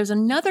situation. There's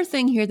another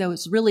thing here that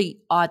was really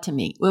odd to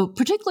me. Well,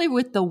 particularly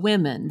with the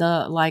women,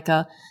 like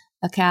a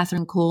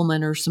Catherine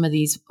Kuhlman or some of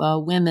these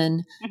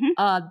women,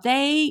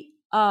 they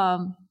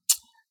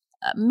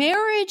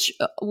marriage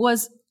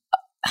was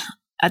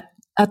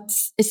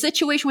a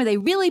situation where they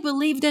really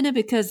believed in it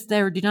because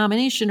their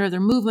denomination or their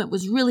movement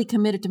was really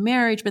committed to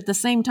marriage, but at the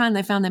same time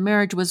they found that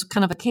marriage was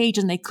kind of a cage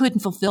and they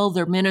couldn't fulfill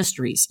their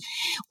ministries,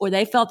 or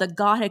they felt that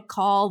God had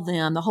called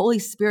them, the Holy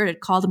Spirit had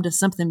called them to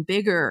something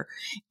bigger,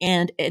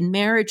 and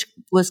marriage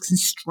was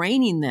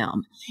constraining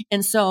them.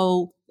 And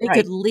so they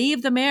could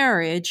leave the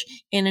marriage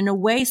and in a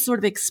way sort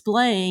of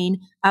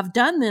explain, I've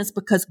done this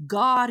because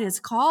God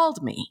has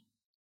called me,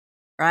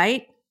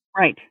 right?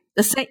 Right.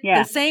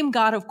 The same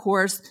God, of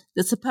course,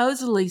 that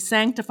supposedly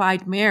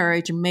sanctified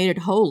marriage and made it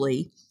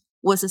holy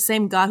was the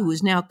same God who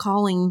is now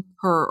calling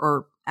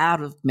her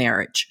out of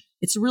marriage.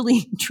 It's really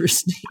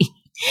interesting.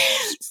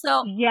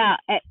 So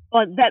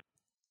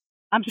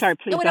I'm sorry,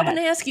 please. What I want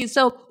to ask you,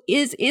 so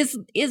is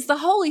the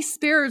Holy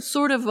Spirit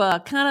sort of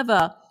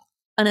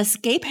an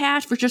escape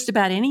hatch for just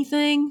about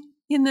anything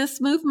in this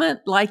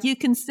movement? Like you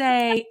can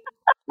say,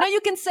 well,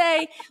 you can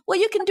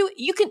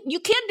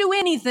do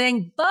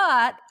anything,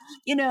 but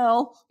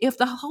if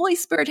the Holy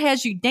Spirit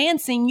has you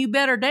dancing, you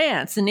better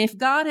dance. And if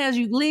God has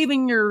you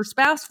leaving your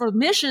spouse for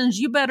missions,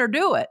 you better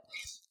do it.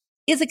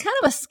 Is it kind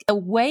of a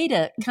way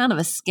to kind of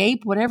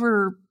escape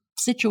whatever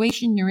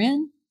situation you're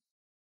in?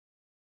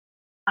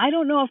 I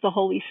don't know if the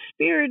Holy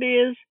Spirit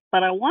is,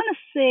 but I want to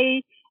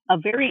say a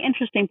very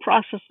interesting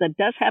process that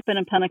does happen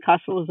in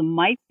Pentecostalism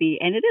might be,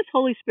 and it is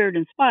Holy Spirit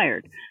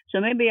inspired. So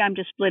maybe I'm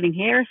just splitting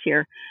hairs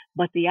here,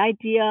 but the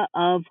idea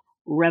of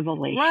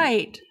revelation.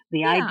 Right.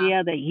 The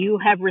idea that you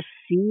have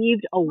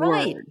received a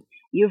word,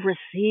 you've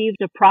received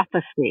a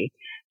prophecy.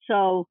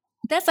 So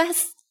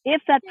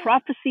if that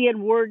prophecy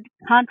and word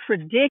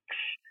contradicts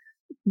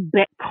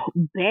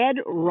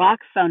bedrock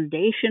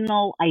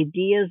foundational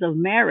ideas of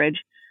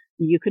marriage,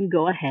 you can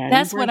go ahead.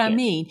 That's what I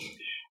mean.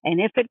 And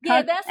if it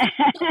that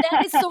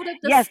is sort of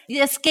the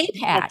escape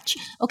hatch.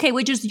 Okay,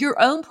 which is your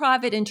own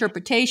private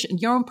interpretation,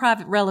 your own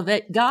private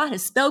relevant. God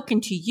has spoken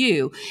to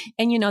you,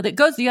 and that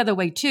goes the other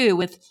way too.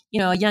 With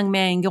a young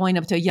man going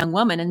up to a young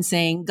woman and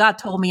saying, "God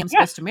told me I'm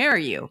supposed to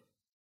marry you."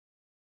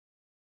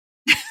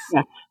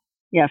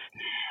 Yes.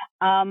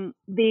 You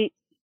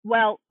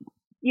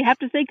have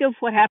to think of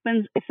what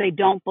happens if they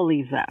don't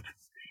believe that.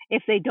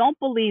 If they don't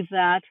believe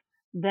that,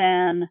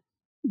 then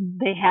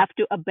they have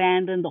to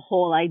abandon the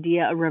whole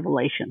idea of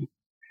revelation.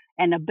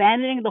 And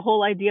abandoning the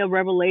whole idea of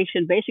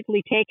revelation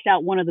basically takes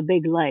out one of the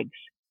big legs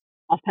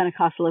of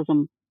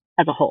Pentecostalism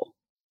as a whole.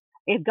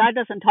 If God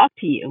doesn't talk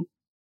to you,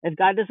 if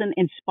God doesn't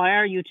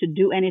inspire you to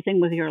do anything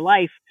with your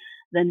life,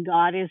 then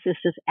God is just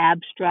this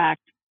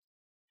abstract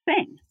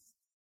thing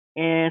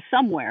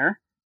somewhere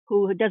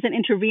who doesn't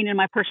intervene in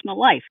my personal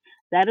life.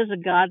 That is a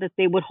God that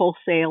they would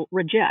wholesale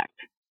reject.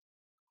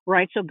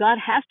 Right? So God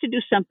has to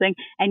do something,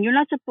 and you're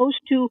not supposed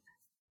to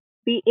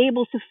be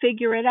able to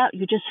figure it out.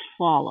 You just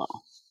follow.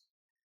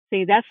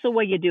 See, that's the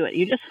way you do it.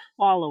 You just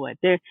follow it.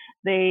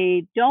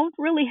 They don't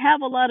really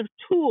have a lot of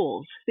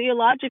tools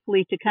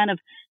theologically to kind of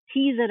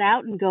tease it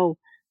out and go,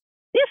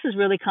 this is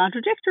really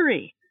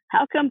contradictory.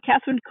 How come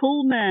Catherine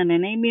Kuhlman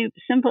and Amy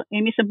Semple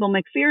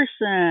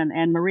McPherson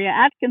and Maria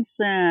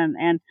Atkinson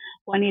and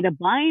Juanita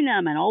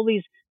Bynum and all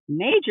these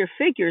major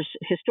figures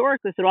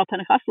historically throughout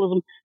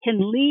Pentecostalism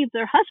can leave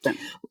their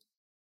husbands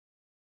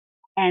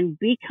and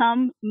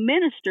become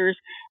ministers,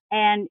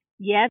 and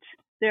yet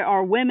there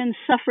are women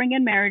suffering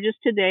in marriages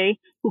today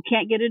who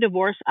can't get a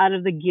divorce out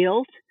of the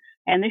guilt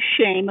and the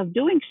shame of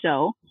doing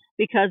so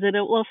because it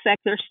will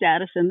affect their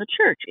status in the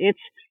church. It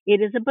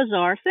is a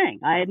bizarre thing.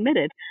 I admit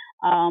it.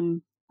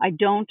 I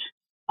don't,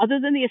 other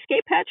than the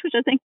escape hatch, which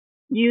I think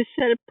you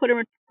said put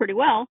it pretty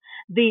well.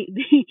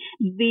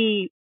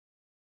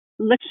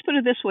 Let's put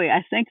it this way.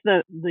 I think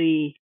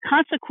the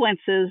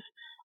consequences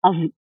of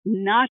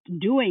not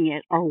doing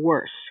it are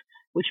worse,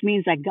 which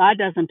means that God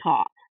doesn't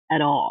talk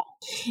at all.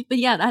 But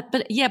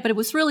it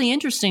was really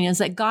interesting is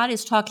that God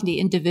is talking to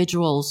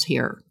individuals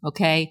here.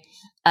 Okay.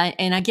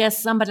 And I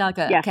guess somebody like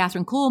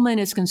Catherine Kuhlman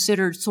is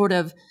considered sort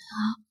of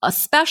a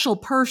special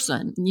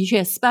person. She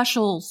has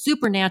special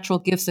supernatural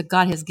gifts that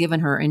God has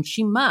given her, and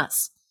she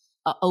must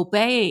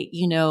obey,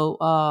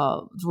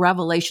 the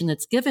revelation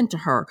that's given to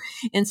her.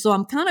 And so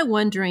I'm kind of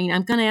wondering,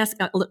 I'm going to ask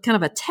kind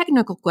of a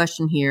technical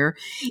question here.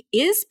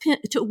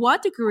 To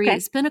what degree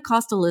is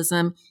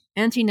Pentecostalism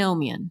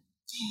antinomian?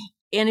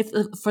 And if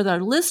for the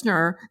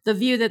listener, the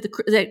view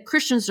that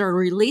Christians are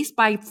released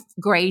by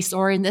grace,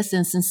 or in this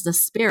instance, the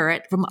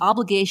Spirit, from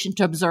obligation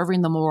to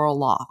observing the moral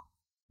law.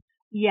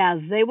 Yeah,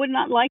 they would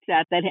not like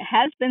that. That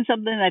has been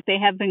something that they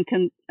have been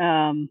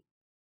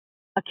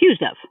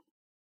accused of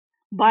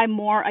by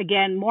more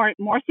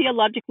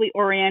theologically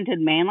oriented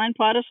mainline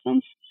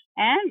Protestants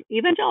and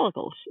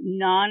evangelicals,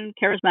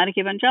 non-charismatic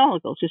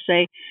evangelicals, who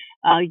say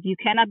you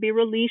cannot be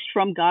released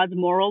from God's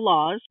moral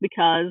laws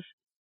because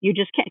you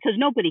just can't, because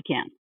nobody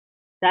can.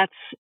 That's,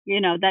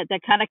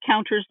 that kind of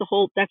counters the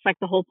whole, that's like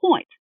the whole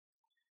point.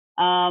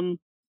 I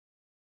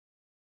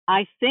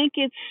think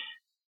it's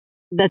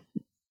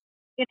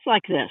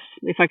like this,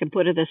 if I can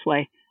put it this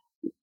way.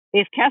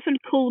 If Kathryn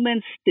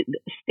Kuhlman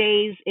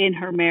stays in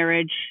her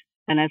marriage,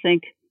 and I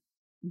think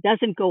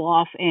doesn't go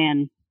off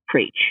and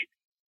preach,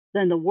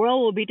 then the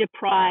world will be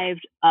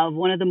deprived of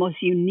one of the most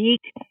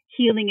unique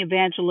healing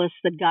evangelists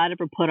that God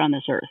ever put on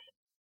this earth.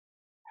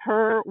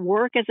 Her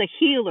work as a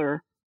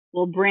healer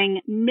will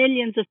bring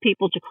millions of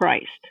people to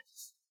Christ.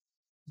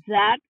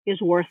 That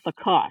is worth the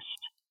cost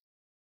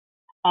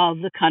of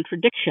the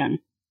contradiction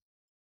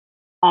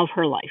of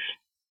her life.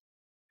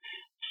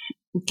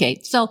 Okay.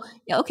 So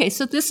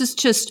this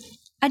is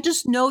I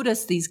just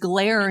noticed these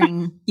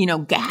glaring,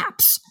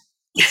 gaps.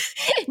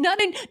 not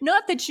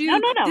that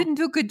you didn't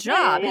do a good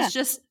job. Yeah. It's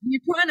just,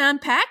 you're trying to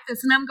unpack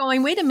this, and I'm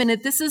going, wait a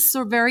minute, this is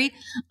so very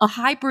a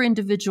hyper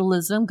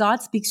individualism.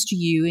 God speaks to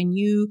you,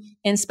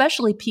 and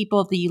especially people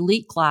of the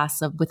elite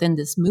class within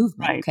this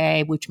movement. Right.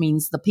 Okay. Which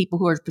means the people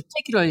who are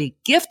particularly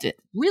gifted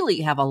really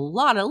have a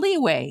lot of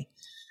leeway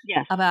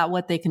about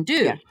what they can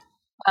do.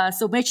 Yes.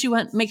 So it makes you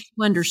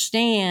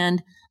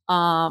understand,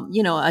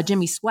 a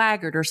Jimmy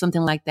Swaggart or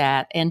something like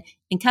that, and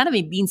kind of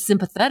being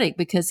sympathetic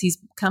because he's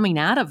coming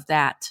out of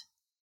that.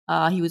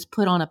 He was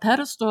put on a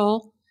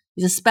pedestal.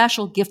 He's a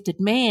special gifted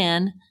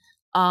man.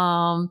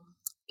 And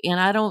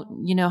I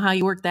don't, how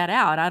you work that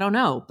out. I don't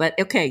know. But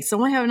okay,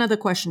 so I have another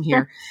question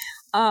here.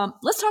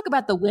 Let's talk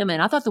about the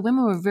women. I thought the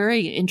women were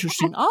very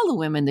interesting. All the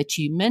women that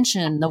you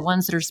mentioned, the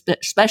ones that are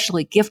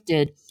specially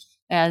gifted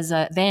as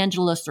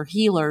evangelists or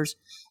healers,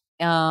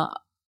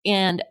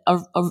 and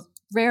are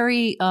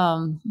very,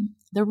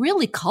 they're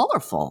really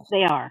colorful.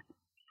 They are.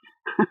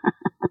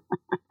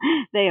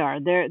 They are.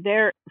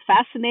 They're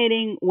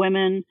fascinating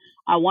women.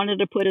 I wanted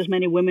to put as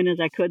many women as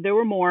I could. There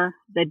were more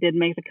that did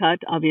make the cut,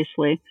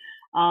 obviously.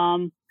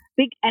 And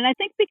I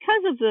think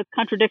because of the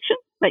contradiction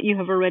that you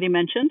have already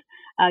mentioned,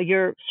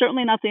 you're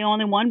certainly not the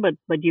only one, but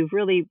you've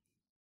really,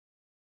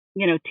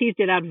 teased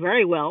it out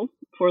very well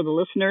for the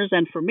listeners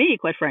and for me,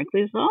 quite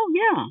frankly. So,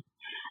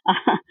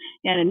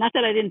 and not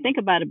that I didn't think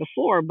about it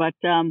before, but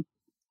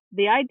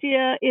the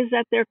idea is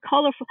that they're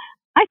colorful.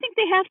 I think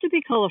they have to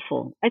be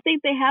colorful. I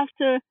think they have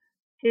to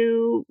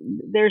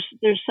there's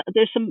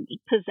some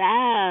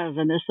pizzazz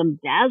and there's some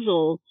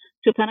dazzle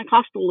to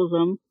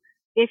Pentecostalism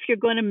if you're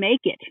going to make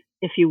it,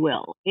 if you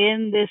will,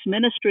 in this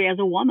ministry as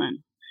a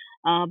woman,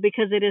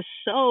 because it is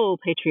so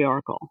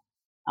patriarchal.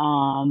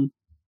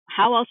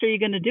 How else are you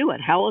going to do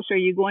it? How else are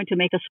you going to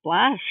make a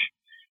splash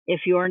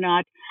if you're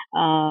not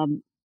out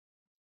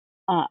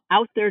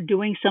there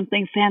doing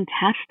something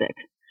fantastic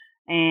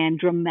and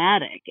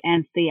dramatic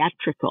and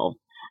theatrical?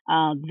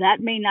 That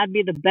may not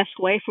be the best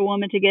way for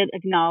women to get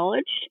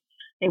acknowledged.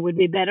 It would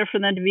be better for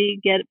them to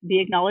be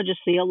acknowledged as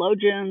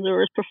theologians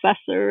or as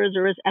professors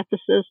or as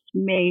ethicists,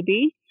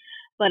 maybe.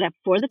 But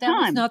for the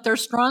time, that's not their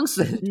strong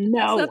suit.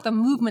 No, that's not the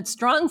movement's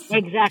strong suit.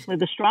 Exactly,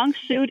 the strong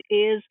suit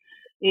is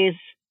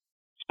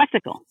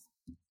spectacle,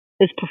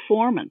 is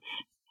performance,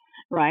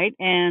 right?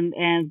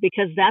 And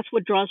because that's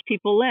what draws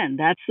people in.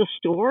 That's the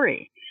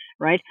story.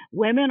 Right?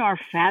 Women are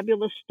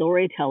fabulous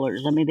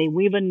storytellers. I mean, they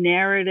weave a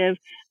narrative.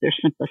 They're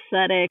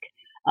sympathetic.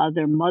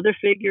 They're mother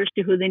figures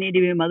to who they need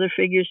to be mother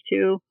figures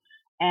to.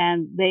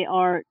 And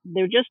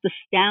they're just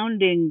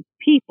astounding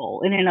people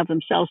in and of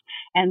themselves.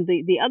 And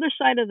the other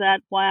side of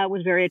that, why I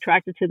was very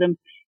attracted to them,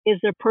 is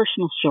their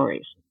personal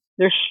stories,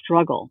 their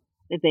struggle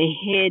that they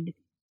hid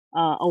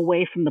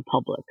away from the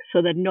public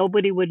so that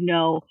nobody would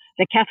know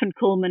that Kathryn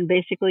Kuhlman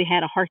basically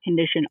had a heart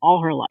condition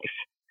all her life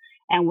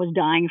and was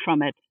dying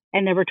from it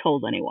and never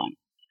told anyone.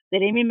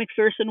 That Amy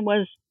McPherson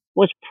was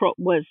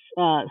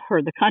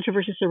the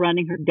controversy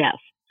surrounding her death,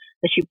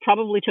 that she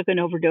probably took an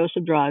overdose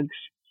of drugs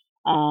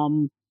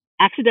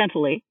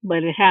accidentally,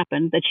 but it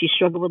happened, that she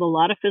struggled with a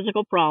lot of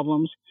physical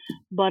problems,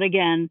 but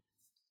again,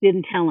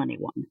 didn't tell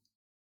anyone.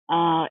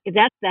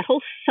 That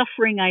whole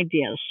suffering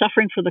idea,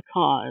 suffering for the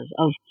cause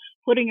of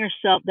putting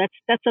yourself,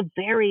 that's a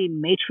very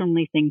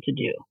matronly thing to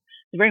do.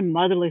 It's a very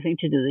motherly thing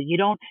to do. That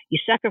you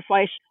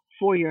sacrifice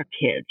for your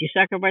kids. You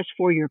sacrifice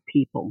for your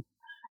people.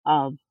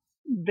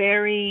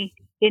 Very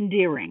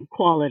endearing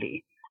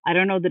quality. I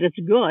don't know that it's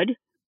good,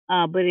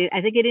 but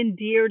I think it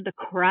endeared the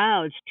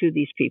crowds to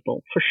these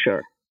people for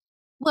sure.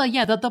 Well,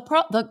 yeah,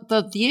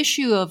 the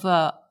issue of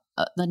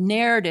the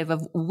narrative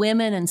of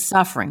women and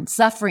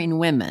suffering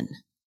women.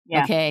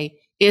 Yeah. Okay,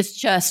 it's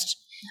just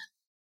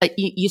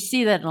you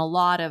see that in a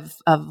lot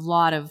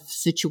of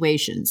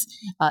situations.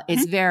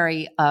 It's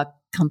very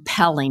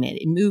compelling.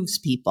 It moves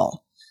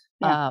people.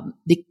 Yeah.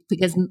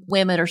 Because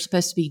women are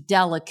supposed to be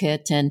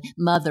delicate and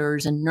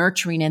mothers and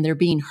nurturing, and they're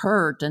being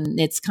hurt, and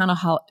it's kind of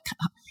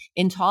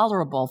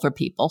intolerable for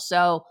people.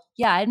 So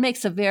Yeah, it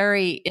makes a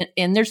very,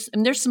 and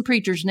there's some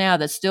preachers now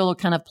that still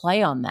kind of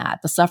play on that,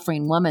 the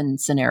suffering woman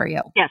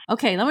scenario. Yes.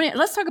 Okay,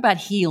 let's talk about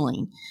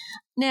healing.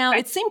 Now,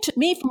 It seemed to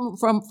me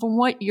from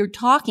what you're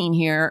talking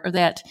here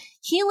that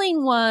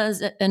healing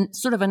was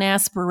sort of an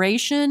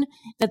aspiration,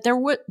 that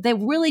they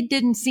really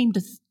didn't seem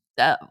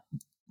to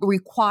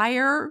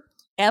require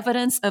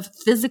evidence of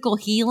physical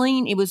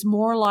healing. It was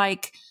more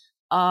like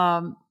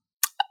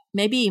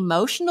maybe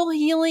emotional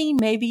healing,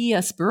 maybe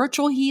a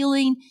spiritual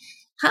healing.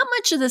 How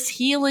much of this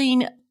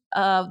healing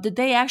did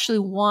they actually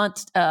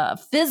want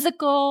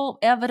physical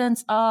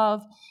evidence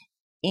of?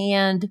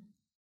 And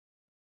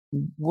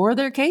were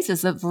there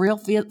cases of real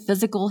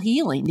physical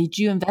healing? Did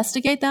you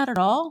investigate that at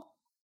all?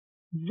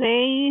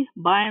 They,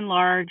 by and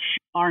large,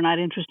 are not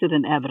interested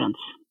in evidence,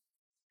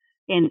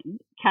 in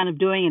kind of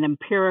doing an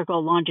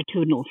empirical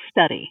longitudinal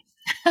study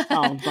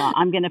of,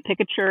 I'm going to pick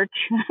a church.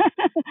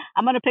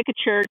 I'm going to pick a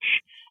church,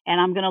 and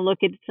I'm going to look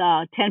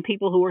at 10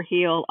 people who were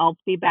healed. I'll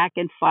be back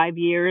in 5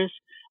 years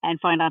and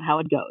find out how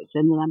it goes.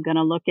 And then I'm going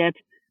to look at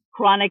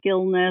chronic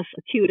illness,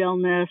 acute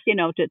illness,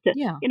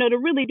 to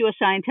really do a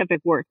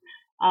scientific work.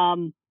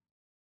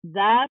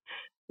 That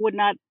would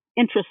not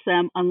interest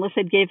them unless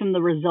it gave them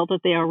the result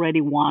that they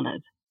already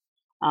wanted,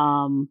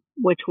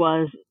 which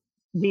was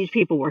these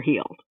people were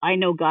healed. I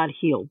know God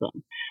healed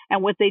them.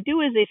 And what they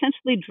do is they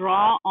essentially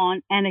draw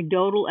on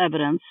anecdotal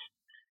evidence,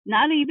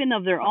 not even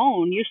of their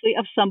own, usually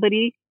of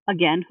somebody,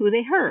 again, who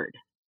they heard.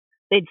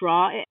 They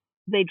draw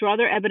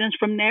their evidence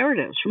from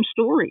narratives, from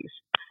stories,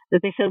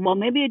 that they said, well,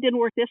 maybe it didn't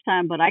work this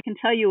time, but I can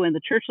tell you in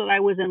the church that I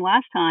was in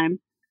last time,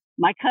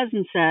 my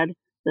cousin said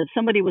that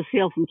somebody was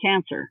healed from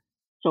cancer.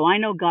 So I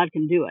know God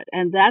can do it.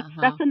 And that's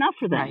enough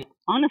for them. Right.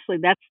 Honestly,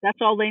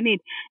 that's all they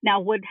need. Now,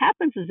 what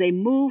happens is they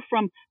move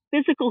from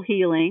physical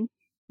healing,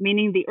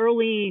 meaning the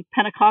early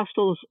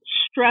Pentecostals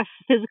stress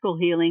physical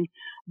healing.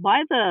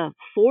 By the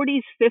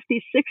 40s,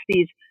 50s,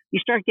 60s, you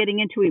start getting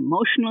into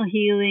emotional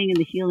healing and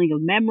the healing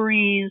of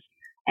memories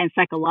and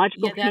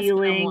psychological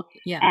healing.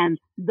 And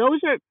those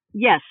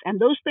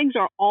things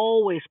are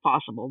always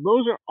possible.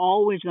 Those are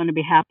always going to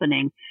be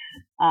happening.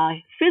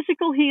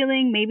 Physical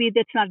healing, maybe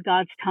that's not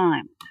God's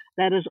time.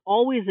 That is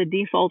always the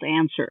default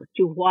answer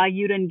to why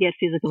you didn't get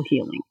physical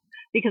healing.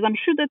 Because I'm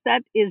sure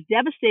that is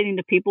devastating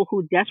to people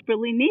who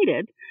desperately need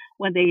it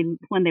when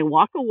they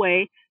walk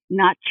away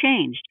not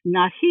changed,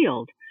 not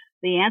healed.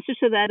 The answer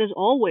to that is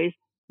always,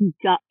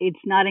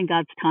 it's not in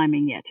God's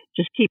timing yet.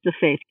 Just keep the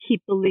faith,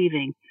 keep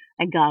believing,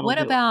 and God will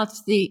do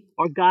it.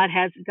 Or God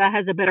has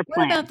a better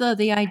plan. What about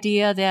the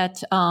idea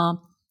that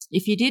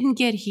if you didn't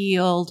get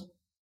healed,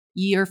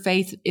 your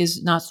faith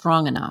is not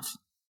strong enough?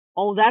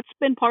 Oh, that's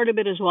been part of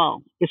it as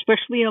well,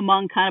 especially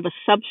among kind of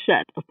a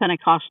subset of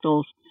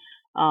Pentecostals.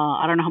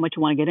 I don't know how much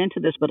you want to get into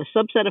this, but a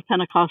subset of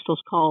Pentecostals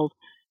called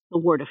the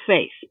Word of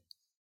Faith,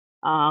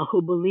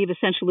 who believe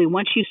essentially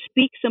once you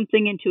speak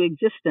something into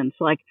existence,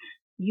 like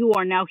you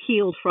are now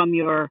healed from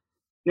your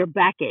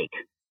backache,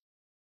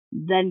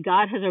 then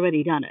God has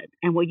already done it.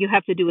 And what you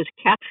have to do is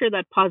capture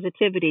that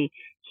positivity,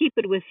 keep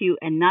it with you,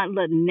 and not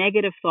let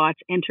negative thoughts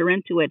enter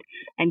into it.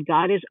 And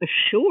God is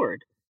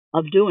assured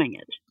of doing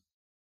it.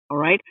 All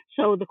right.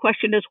 So the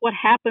question is, what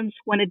happens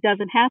when it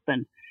doesn't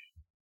happen?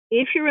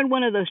 If you're in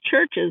one of those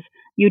churches,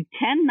 you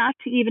tend not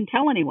to even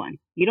tell anyone.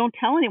 You don't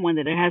tell anyone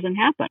that it hasn't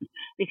happened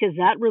because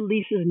that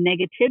releases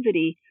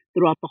negativity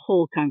throughout the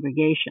whole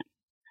congregation.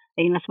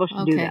 And you're not supposed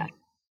to do that.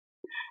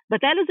 But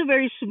that is a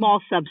very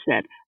small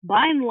subset.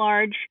 By and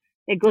large,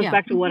 it goes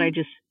back to what I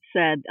just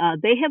said.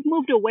 They have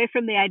moved away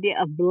from the idea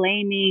of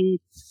blaming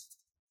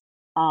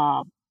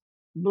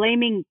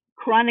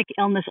chronic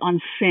illness on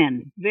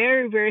sin.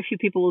 Very, very few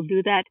people will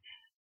do that,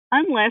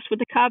 unless with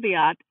the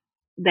caveat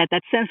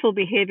that sinful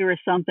behavior is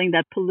something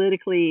that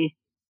politically,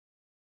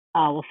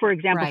 for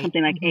example,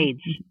 something like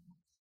AIDS.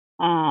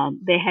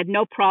 They had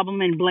no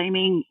problem in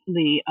blaming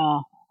the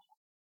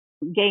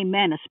gay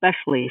men,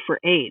 especially for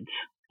AIDS,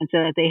 and so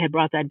that they had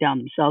brought that down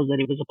themselves, that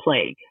it was a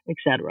plague,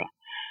 etc.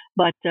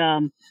 But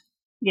does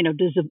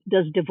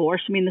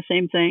divorce mean the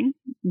same thing?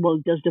 Well,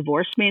 does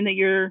divorce mean that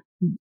you're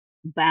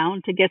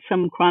bound to get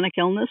some chronic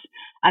illness?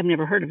 I've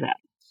never heard of that.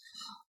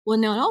 Well,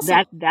 now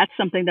also that's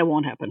something that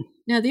won't happen.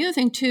 Now, the other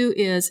thing too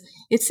is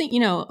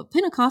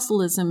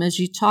Pentecostalism, as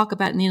you talk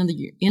about in the end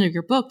of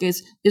your book,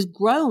 is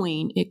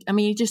growing.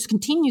 It just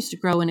continues to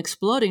grow and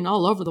exploding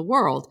all over the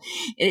world.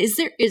 It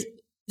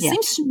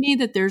seems to me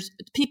that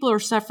people are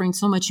suffering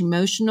so much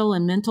emotional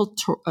and mental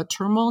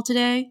turmoil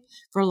today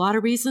for a lot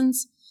of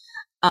reasons.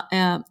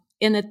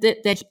 And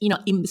that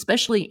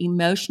especially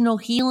emotional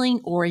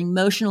healing or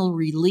emotional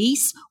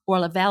release or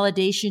a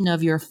validation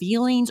of your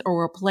feelings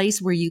or a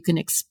place where you can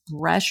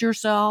express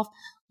yourself,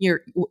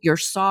 your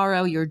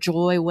sorrow, your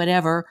joy,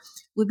 whatever,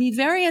 would be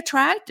very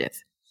attractive.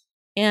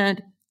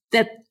 And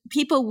that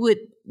people would.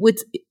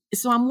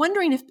 So I'm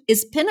wondering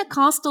is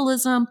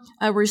Pentecostalism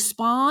a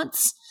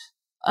response?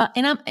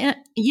 And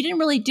you didn't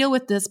really deal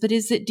with this, but do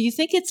you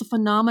think it's a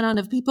phenomenon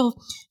of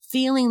people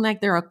feeling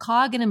like they're a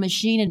cog in a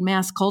machine in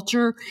mass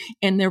culture,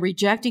 and they're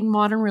rejecting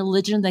modern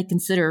religion they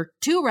consider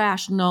too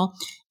rational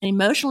and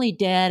emotionally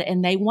dead,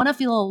 and they want to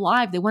feel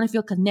alive. They want to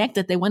feel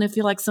connected. They want to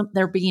feel like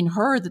they're being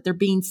heard, that they're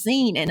being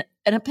seen. And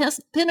a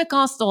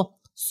Pentecostal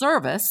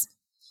service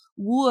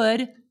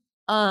would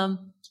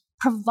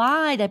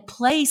provide a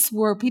place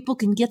where people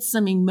can get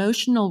some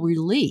emotional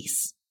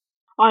release.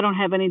 I don't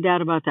have any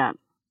doubt about that.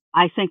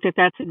 I think that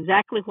that's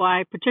exactly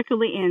why,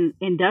 particularly in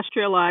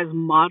industrialized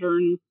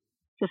modern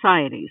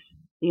societies,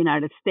 the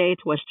United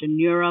States, Western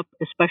Europe,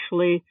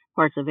 especially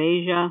parts of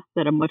Asia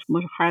that are much,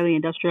 much highly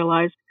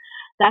industrialized,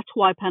 that's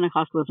why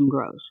Pentecostalism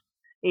grows,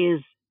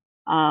 because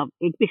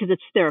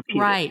it's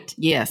therapeutic. Right,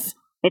 yes.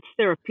 It's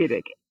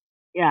therapeutic.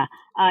 Yeah.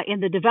 In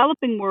the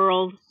developing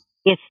world,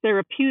 it's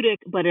therapeutic,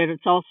 but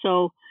it's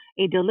also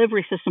a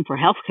delivery system for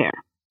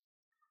healthcare.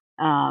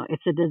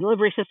 It's a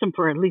delivery system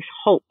for at least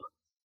hope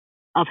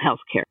of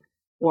healthcare,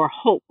 or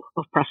hope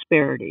of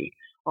prosperity,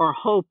 or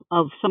hope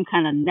of some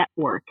kind of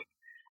network.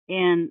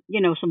 And,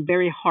 under some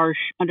very harsh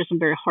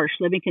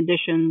living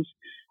conditions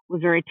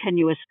with very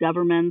tenuous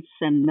governments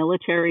and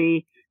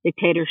military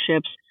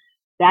dictatorships.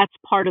 That's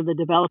part of the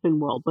developing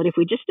world. But if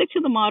we just stick to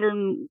the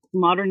modern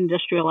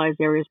industrialized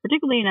areas,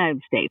 particularly in the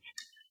United States,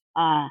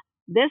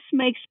 this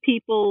makes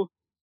people,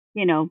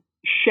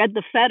 shed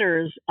the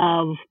fetters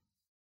of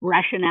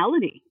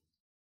rationality,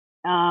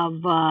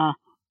 of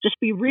just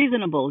be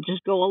reasonable,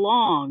 just go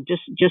along,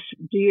 just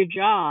do your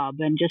job,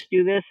 and just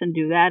do this and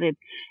do that.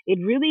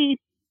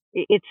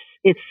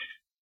 It's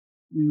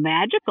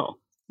magical,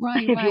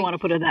 right, if you want to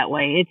put it that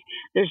way.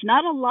 There's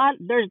not a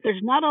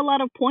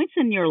lot of points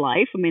in your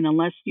life,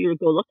 unless you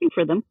go looking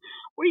for them,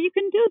 where you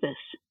can do this,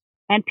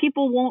 and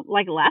people won't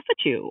laugh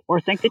at you or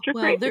think that you're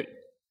crazy.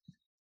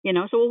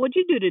 So what'd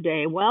you do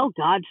today? Well,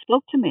 God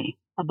spoke to me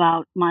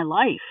about my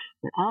life.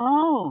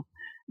 Oh,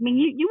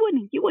 you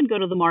wouldn't go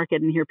to the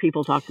market and hear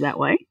people talk that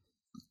way.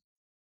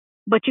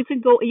 But you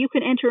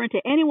can enter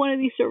into any one of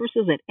these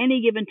services at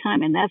any given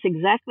time, and that's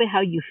exactly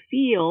how you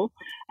feel,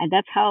 and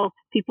that's how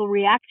people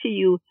react to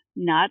you,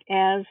 not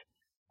as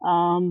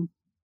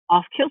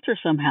off kilter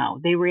somehow.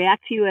 They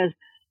react to you as,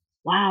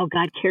 wow,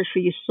 God cares for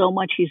you so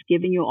much. He's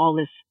giving you all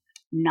this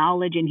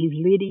knowledge, and He's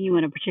leading you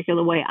in a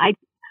particular way.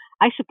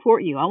 I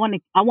support you. I want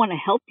to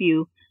help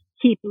you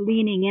keep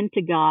leaning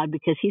into God,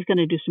 because He's going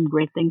to do some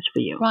great things for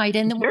you. Right,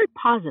 and it's very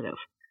positive.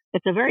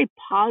 It's a very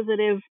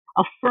positive,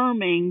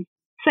 affirming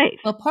faith.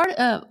 Well,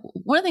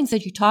 one of the things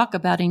that you talk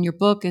about in your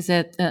book is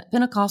that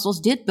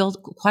Pentecostals did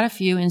build quite a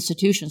few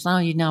institutions, not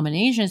only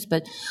denominations,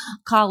 but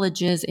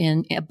colleges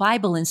and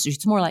Bible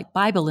institutes, more like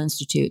Bible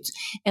institutes.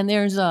 And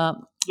there's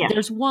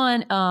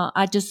one,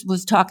 I just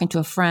was talking to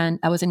a friend.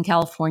 I was in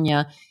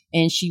California,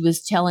 and she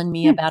was telling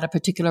me about a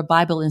particular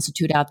Bible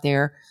institute out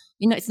there.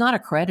 It's not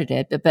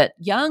accredited, but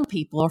young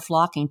people are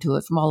flocking to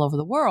it from all over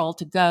the world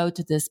to go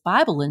to this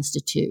Bible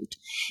institute.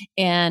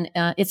 And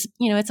it's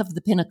of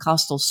the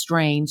Pentecostal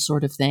strain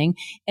sort of thing.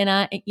 And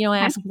I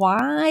asked,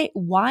 why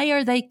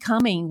are they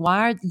coming?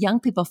 Why are young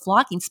people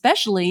flocking?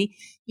 Especially,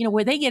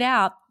 where they get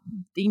out,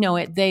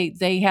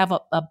 they have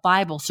a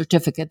Bible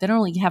certificate. They don't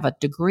really have a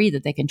degree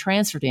that they can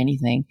transfer to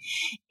anything.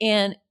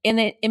 And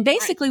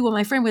basically what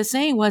my friend was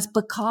saying was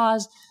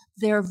because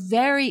they're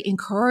very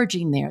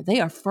encouraging there. They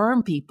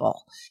affirm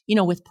people,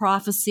 with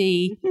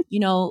prophecy.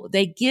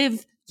 They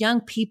give young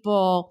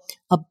people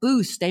a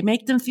boost. They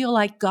make them feel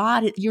like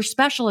God, you're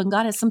special, and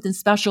God has something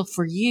special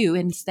for you.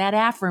 And it's that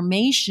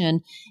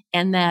affirmation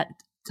and that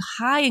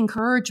high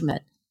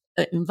encouragement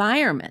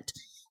environment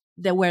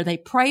that where they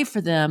pray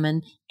for them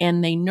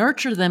and they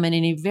nurture them in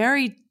a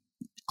very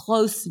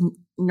close,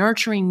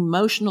 nurturing,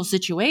 emotional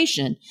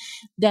situation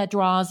that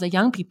draws the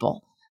young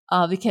people.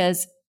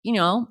 Because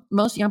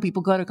most young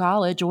people go to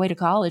college, away to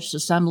college, to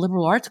some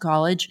liberal arts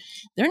college.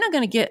 They're not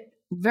going to get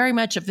very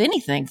much of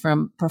anything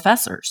from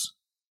professors.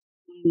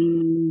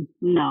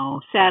 No,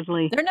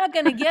 sadly, they're not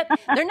going to get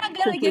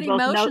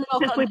emotional.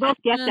 We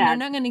both get that. They're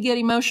not going to get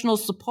emotional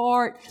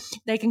support.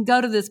 They can go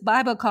to this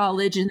Bible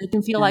college and they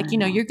can feel like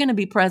you're going to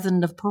be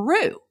president of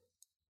Peru.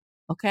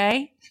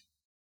 Okay.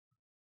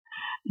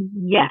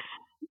 Yes,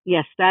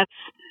 that's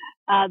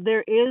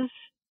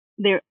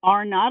there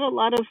are not a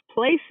lot of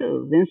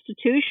places,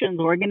 institutions,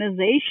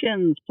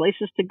 organizations,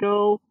 places to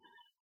go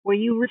where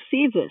you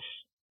receive this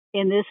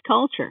in this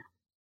culture.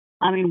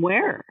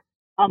 Where?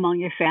 Among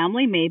your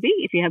family, maybe,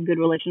 if you have good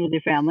relations with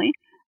your family,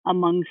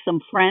 among some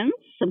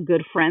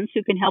good friends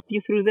who can help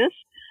you through this.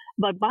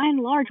 But by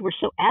and large, we're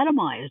so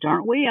atomized,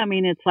 aren't we?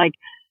 It's like,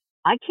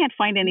 I can't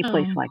find any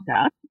place like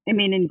that.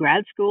 In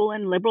grad school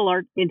and liberal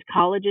art, in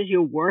colleges,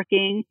 you're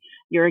working,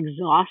 you're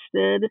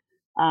exhausted.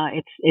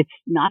 It's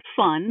not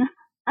fun.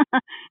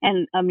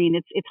 And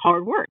it's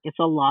hard work. It's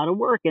a lot of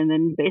work. And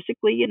then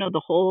basically,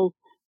 the whole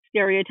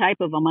stereotype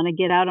of I'm going to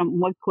get out.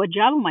 What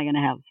job am I going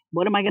to have?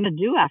 What am I going to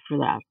do after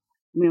that?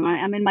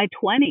 I'm in my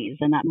 20s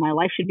and my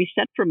life should be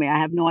set for me. I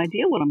have no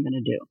idea what I'm going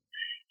to do.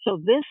 So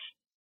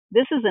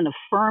this is an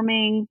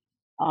affirming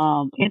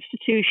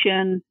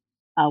institution,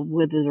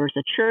 whether there's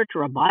a church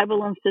or a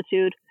Bible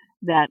institute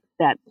that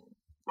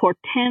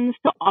portends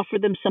to offer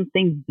them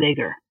something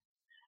bigger.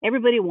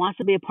 Everybody wants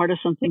to be a part of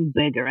something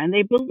bigger, and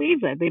they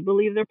believe it. They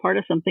believe they're part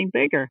of something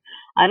bigger.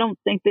 I don't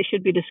think they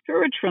should be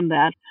discouraged from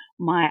that.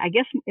 I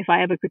guess if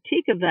I have a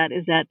critique of that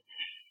is that,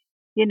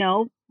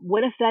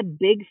 what if that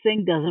big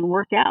thing doesn't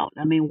work out?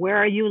 I mean, where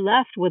are you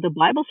left with a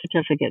Bible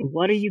certificate?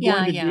 What are you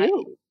going to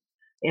do?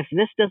 If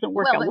this doesn't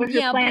work out, where's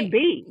your plan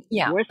B?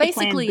 Yeah, where's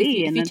basically, the plan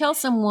B? if you tell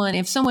someone,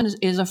 if someone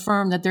is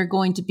affirmed that they're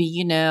going to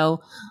be,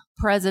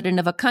 president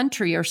of a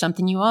country or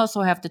something, you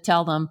also have to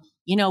tell them,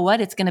 you know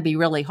what, it's going to be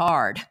really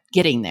hard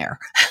getting there.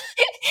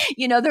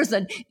 There's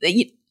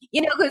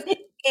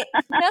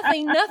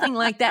nothing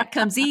like that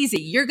comes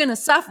easy. You're going to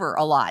suffer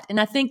a lot. And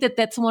I think that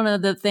that's one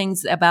of the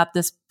things about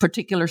this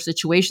particular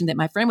situation that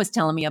my friend was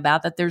telling me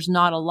about, that there's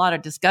not a lot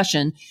of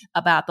discussion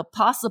about the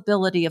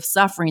possibility of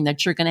suffering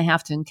that you're going to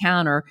have to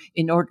encounter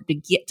in order to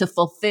get to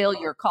fulfill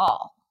your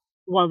call.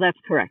 Well, that's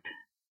correct.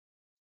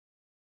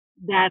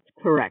 That's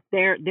correct.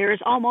 There is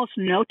almost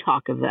no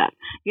talk of that.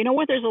 You know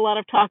what? There's a lot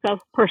of talk of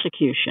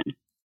persecution.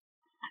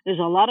 There's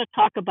a lot of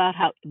talk about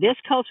how this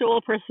culture will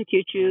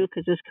persecute you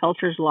because this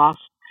culture's lost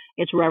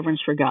its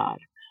reverence for God.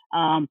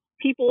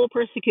 People will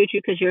persecute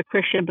you because you're a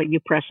Christian, but you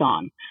press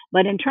on.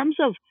 But in terms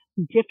of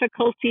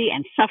difficulty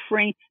and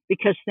suffering,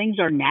 because things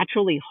are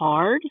naturally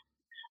hard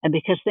and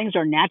because things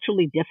are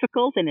naturally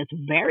difficult and it's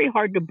very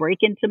hard to break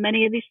into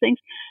many of these things,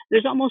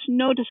 there's almost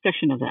no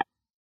discussion of that.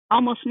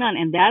 Almost none.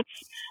 And that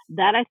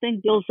I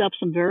think builds up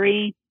some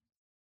very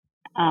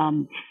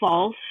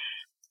false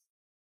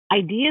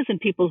ideas in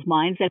people's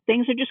minds that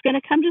things are just going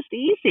to come just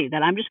easy,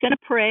 that I'm just going to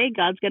pray,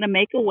 God's going to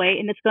make a way,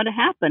 and it's going to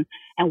happen.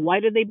 And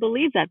why do they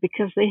believe that?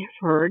 Because they have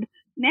heard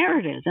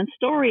narratives and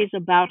stories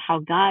about how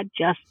God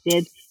just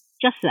did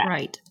just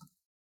that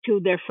to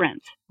their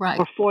friends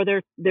or for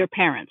their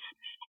parents.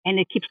 And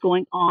it keeps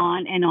going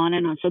on and on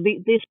and on. So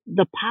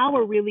the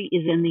power really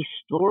is in these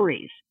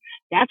stories.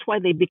 That's why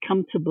they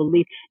become to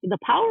believe. The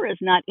power is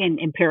not in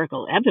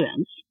empirical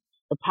evidence.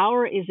 The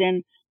power is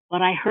in,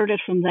 but I heard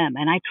it from them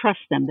and I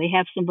trust them. They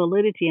have some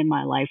validity in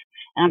my life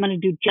and I'm going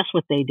to do just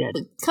what they did.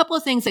 A couple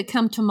of things that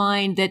come to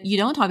mind that you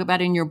don't talk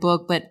about in your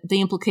book, but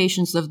the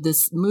implications of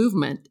this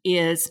movement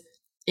is,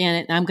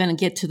 and I'm going to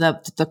get to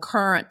the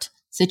current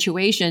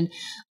situation.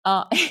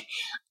 How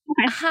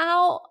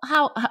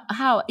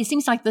it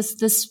seems like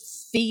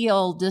this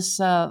field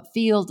of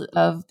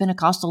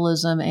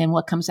Pentecostalism and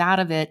what comes out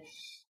of it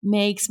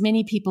makes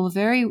many people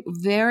very,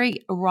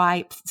 very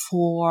ripe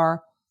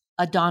for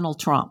a Donald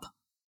Trump.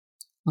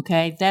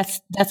 Okay,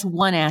 that's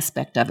one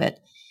aspect of it.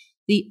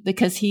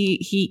 Because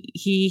he's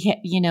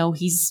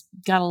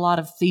got a lot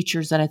of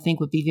features that I think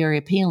would be very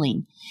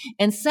appealing.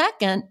 And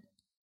second,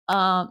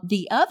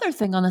 the other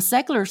thing on the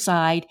secular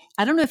side,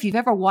 I don't know if you've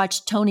ever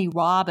watched Tony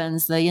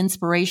Robbins, the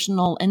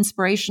inspirational,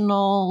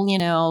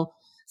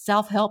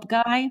 self-help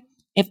guy.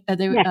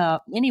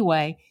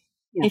 Anyway.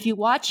 Yeah. If you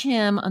watch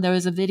him,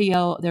 there's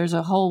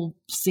a whole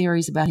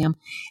series about him.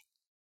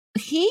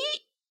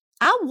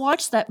 I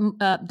watched that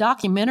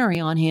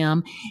documentary on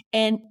him,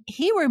 and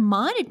he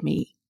reminded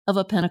me of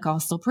a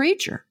Pentecostal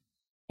preacher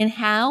and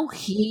how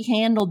he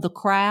handled the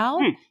crowd,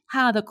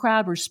 how the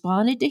crowd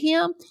responded to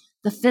him,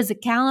 the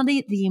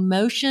physicality, the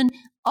emotion,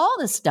 all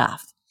this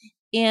stuff.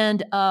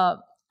 And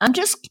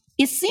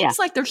it seems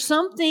like there's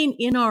something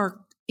in our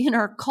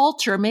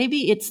culture.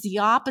 Maybe it's the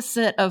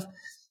opposite of,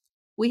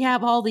 we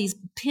have all these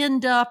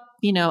pinned up,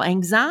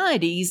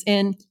 anxieties,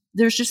 and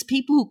there's just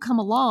people who come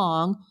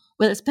along,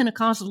 whether it's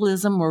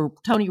Pentecostalism or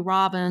Tony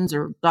Robbins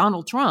or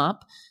Donald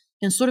Trump,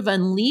 and sort of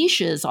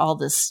unleashes all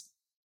these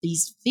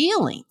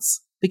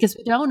feelings because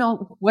we don't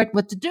know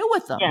what to do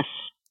with them.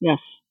 Yes.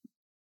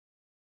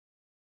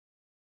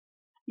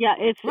 Yeah,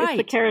 it's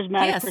the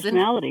charismatic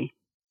personality,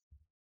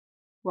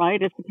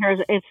 right? It's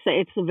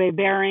the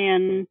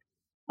Weberian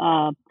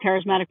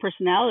charismatic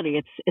personality.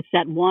 It's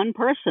that one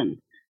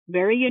person.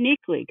 Very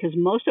uniquely, because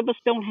most of us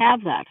don't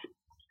have that,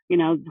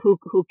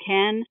 who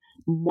can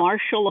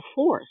marshal a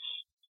force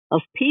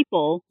of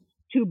people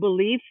to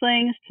believe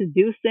things, to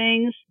do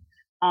things,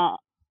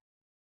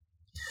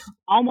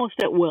 almost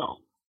at will.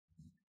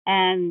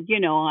 And,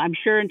 I'm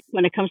sure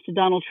when it comes to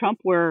Donald Trump,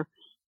 where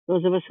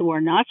those of us who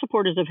are not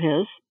supporters of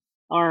his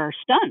are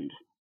stunned,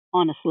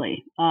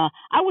 honestly.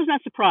 I was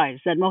not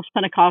surprised that most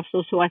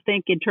Pentecostals, who I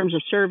think in terms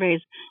of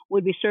surveys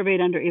would be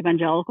surveyed under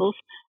evangelicals,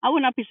 I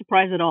would not be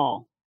surprised at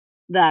all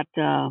that,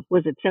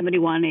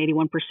 71,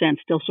 81%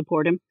 still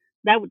support him.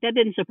 That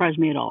didn't surprise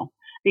me at all,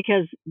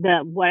 because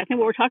what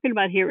we're talking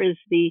about here is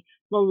the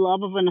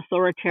love of an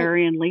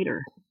authoritarian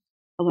leader,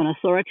 of an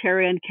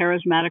authoritarian,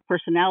 charismatic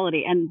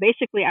personality. And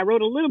basically, I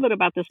wrote a little bit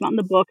about this, not in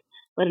the book,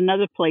 but in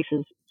other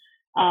places.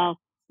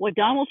 What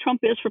Donald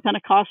Trump is for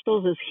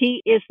Pentecostals is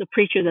he is the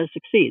preacher that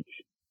succeeds.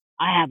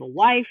 I have a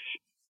wife,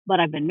 but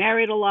I've been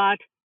married a lot,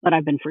 but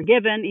I've been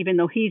forgiven, even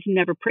though he's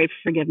never prayed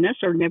for forgiveness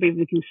or never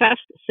even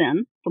confessed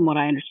sin, from what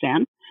I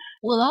understand.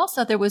 Well,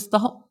 also, there was the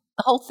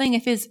whole thing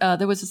of his,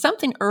 there was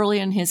something early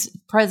in his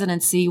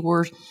presidency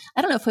where,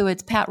 I don't know if it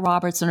was Pat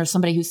Robertson or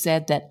somebody who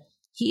said that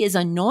he is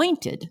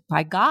anointed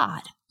by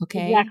God.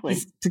 Okay. Exactly.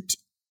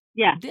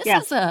 This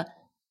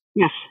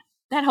Yes.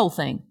 That whole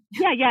thing.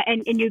 Yeah.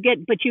 And you get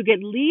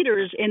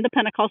leaders in the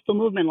Pentecostal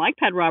movement like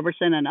Pat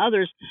Robertson and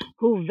others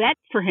who vet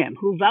for him,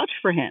 who vouch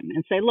for him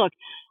and say, look,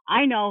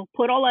 I know,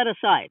 put all that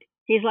aside.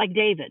 He's like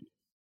David.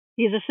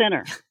 He's a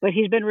sinner, but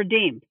he's been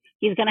redeemed.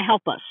 He's going to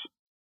help us.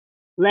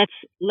 Let's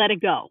let it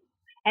go.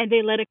 And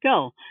they let it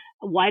go.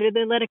 Why did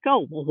they let it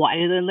go? Well, why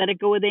did they let it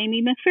go with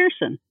Amy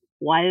McPherson?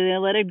 Why did they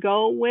let it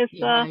go with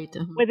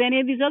any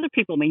of these other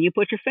people? I mean, you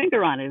put your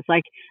finger on it. It's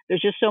like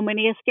there's just so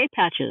many escape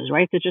hatches,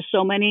 right? There's just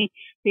so many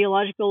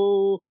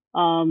theological,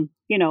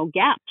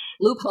 gaps.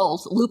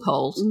 Loopholes.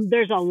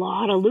 There's a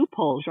lot of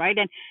loopholes, right?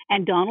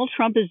 And Donald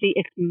Trump is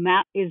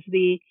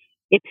the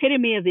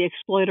epitome of the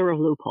exploiter of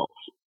loopholes.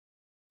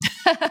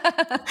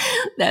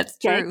 That's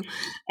true. Okay?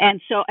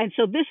 And so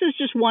this is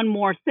just one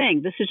more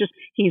thing. This is just,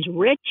 he's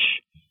rich.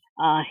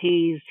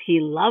 He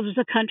loves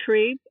the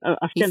country,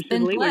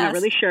 ostensibly. We're not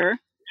really sure.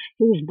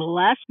 He's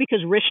blessed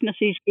because richness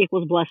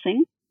equals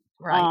blessing.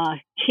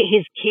 Right.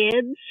 His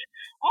kids,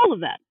 all of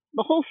that,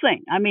 the whole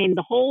thing. I mean,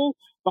 the whole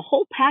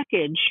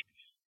package.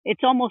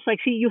 It's almost like,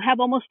 you have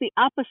almost the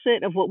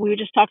opposite of what we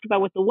just talked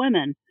about with the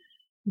women.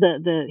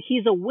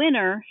 He's a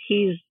winner.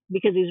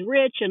 Because he's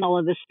rich and all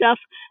of this stuff,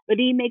 but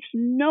he makes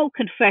no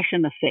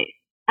confession of faith,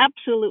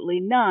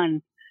 absolutely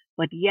none.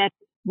 But yet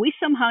we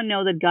somehow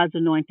know that God's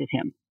anointed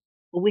him,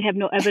 but we have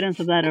no evidence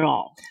of that at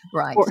all.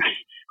 Right.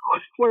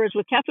 Whereas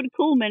with Catherine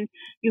Kuhlman,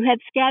 you had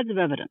scads of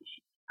evidence.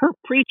 Her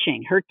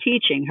preaching, her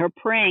teaching, her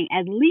praying,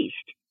 at least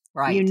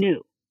you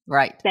knew.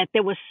 Right. That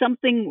there was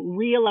something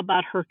real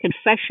about her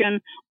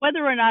confession,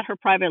 whether or not her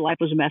private life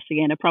was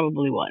messy, and it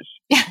probably was,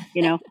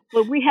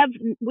 but we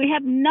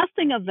have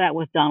nothing of that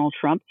with Donald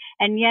Trump.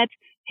 And yet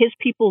his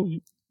people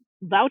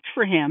vouch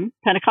for him.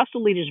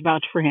 Pentecostal leaders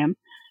vouch for him,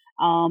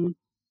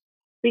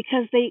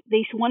 because they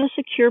want to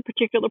secure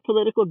particular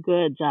political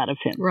goods out of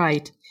him.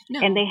 Right.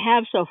 No. And they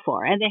have so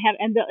far, and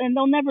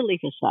they'll never leave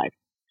his side.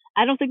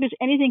 I don't think there's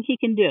anything he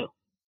can do.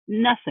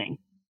 Nothing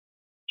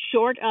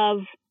short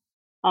of,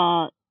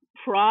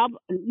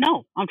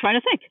 no, I'm trying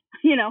to think.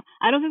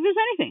 I don't think there's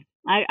anything.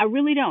 I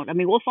really don't. I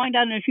mean, we'll find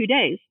out in a few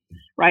days,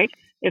 right?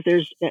 If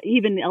there's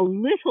even a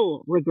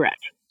little regret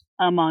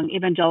among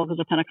evangelicals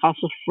or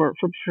Pentecostals for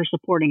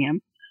supporting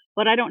him.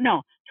 But I don't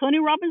know. Tony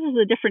Robbins is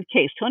a different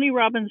case. Tony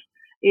Robbins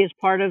is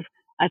part of,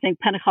 I think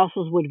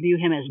Pentecostals would view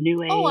him as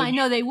new age. Oh, I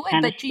know they would.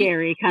 Kind of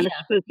scary, kind of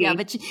spooky. Yeah,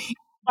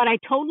 but I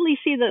totally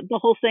see the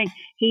whole thing.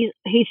 He's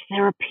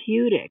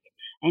therapeutic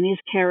and he's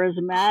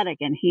charismatic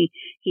and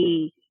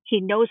he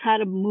knows how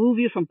to move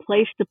you from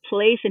place to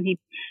place. And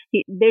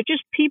they're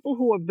just people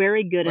who are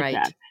very good at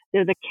that.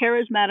 They're the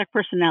charismatic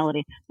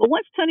personality. But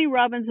once Tony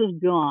Robbins is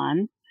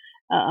gone,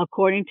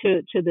 according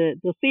to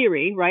the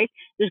theory, right,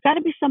 there's got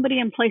to be somebody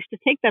in place to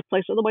take that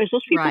place. Otherwise,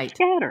 those people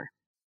scatter.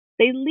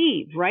 They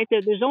leave, right?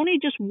 There's only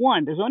just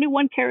one. There's only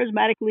one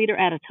charismatic leader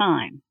at a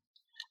time,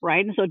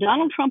 right? And so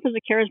Donald Trump is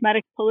a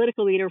charismatic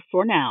political leader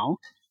for now.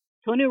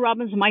 Tony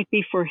Robbins might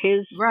be for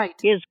his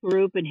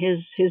group and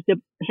his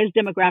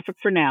demographic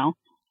for now.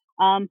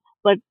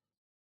 But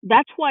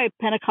that's why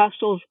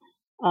Pentecostals,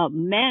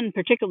 men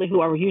particularly who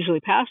are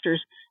usually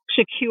pastors,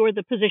 secure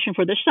the position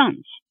for their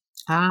sons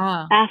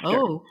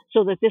after,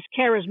 so that this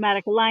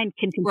charismatic line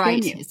can continue.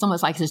 Right. It's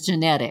almost like it's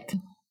genetic.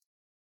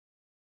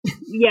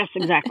 Yes,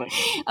 exactly.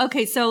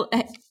 Okay, so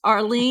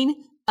Arlene,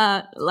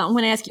 I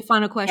want to ask you a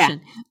final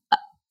question. Yeah.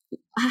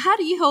 How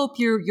do you hope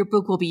your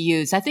book will be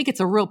used? I think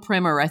it's a real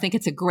primer. I think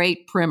it's a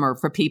great primer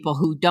for people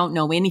who don't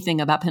know anything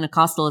about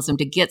Pentecostalism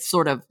to get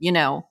sort of,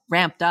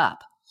 ramped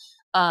up.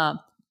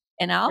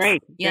 And I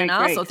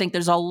also think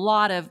there's a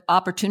lot of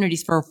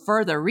opportunities for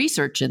further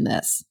research in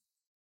this.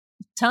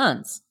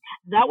 Tons.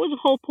 That was the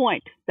whole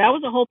point.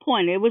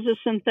 It was a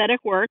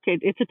synthetic work.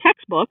 It's a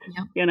textbook,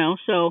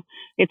 so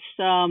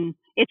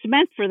it's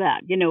meant for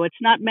that. It's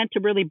not meant to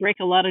really break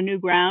a lot of new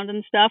ground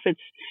and stuff.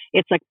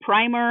 It's like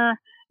primer.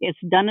 It's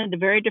done in a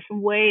very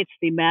different way. It's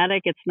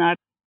thematic. It's not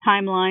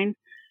timeline.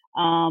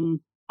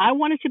 I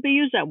want it to be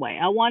used that way.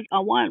 I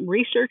want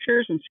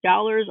researchers and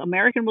scholars,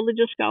 American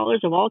religious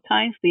scholars of all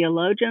kinds,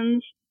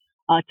 theologians,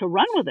 to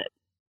run with it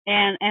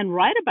and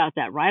write about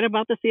that. Write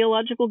about the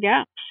theological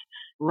gaps.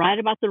 Write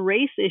about the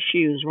race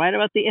issues. Write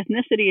about the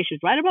ethnicity issues.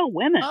 Write about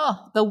women.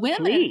 Oh, the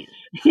women! Please,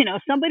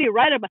 somebody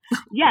write about.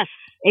 Yes,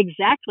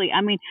 exactly.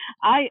 I mean,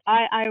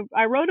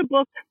 I wrote a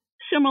book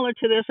similar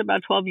to this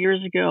about 12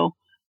 years ago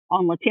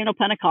on Latino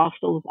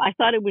Pentecostals. I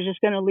thought it was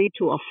just going to lead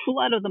to a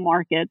flood of the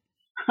market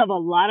of a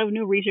lot of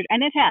new research,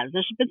 and it has.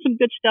 There's been some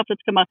good stuff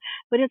that's come out,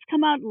 but it's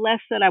come out less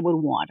than I would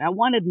want. I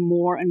wanted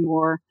more and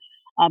more.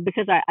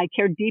 Because I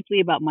care deeply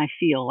about my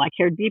field. I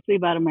care deeply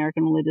about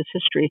American religious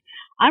history.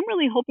 I'm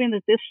really hoping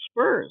that this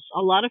spurs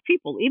a lot of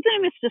people, even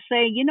if it's to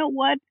say, you know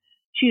what,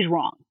 she's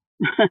wrong.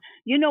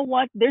 You know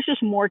what, there's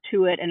just more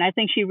to it. And I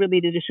think she really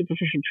did a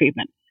superficial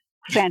treatment.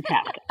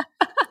 Fantastic.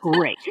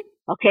 Great.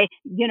 Okay.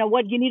 You know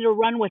what? You need to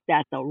run with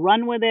that, though.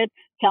 Run with it.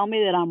 Tell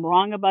me that I'm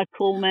wrong about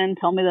Kuhlman.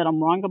 Tell me that I'm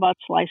wrong about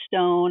Sly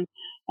Stone.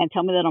 And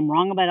tell me that I'm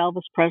wrong about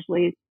Elvis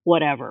Presley,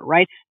 whatever.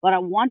 Right. But I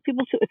want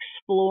people to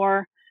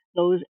explore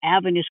those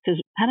avenues,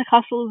 because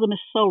Pentecostalism is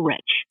so rich.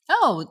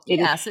 Oh,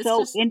 yes. It is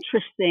so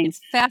interesting.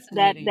 It's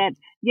fascinating. That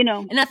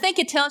and I think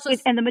it tells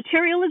us, and the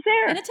material is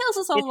there. And it tells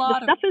us a lot.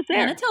 The stuff is there.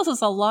 And it tells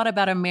us a lot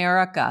about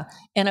America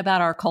and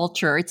about our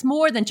culture. It's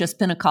more than just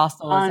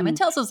Pentecostalism. It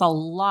tells us a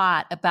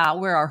lot about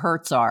where our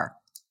hurts are.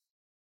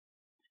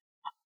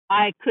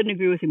 I couldn't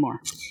agree with you more.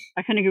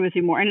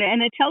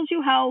 And it tells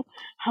you how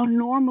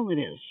normal it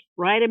is,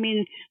 right? I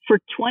mean, for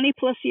 20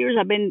 plus years,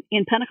 I've been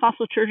in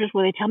Pentecostal churches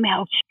where they tell me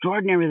how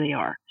extraordinary they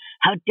are,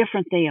 how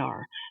different they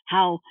are,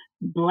 how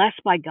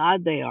blessed by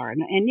God they are.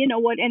 And you know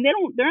what? And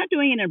they're not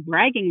doing it in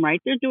bragging,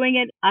 right? They're doing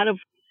it out of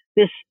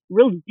this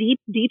real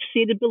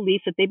deep-seated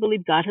belief that they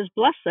believe God has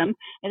blessed them.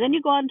 And then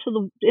you go out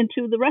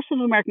into the rest of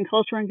American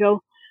culture and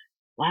go,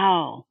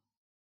 wow,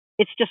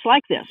 it's just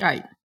like this.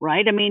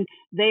 Right? I mean,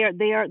 they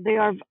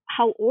are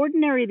how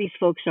ordinary these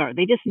folks are.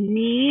 They just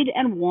need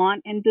and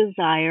want and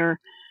desire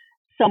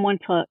someone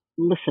to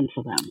listen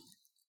to them.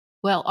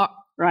 Well,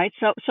 right?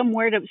 So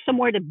somewhere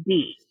to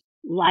be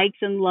liked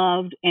and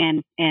loved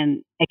and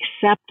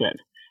accepted.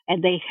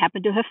 And they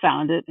happen to have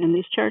found it in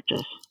these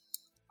churches.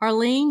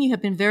 Arlene, you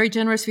have been very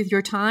generous with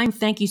your time.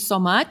 Thank you so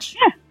much.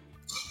 Yeah.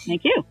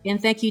 Thank you.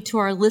 And thank you to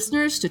our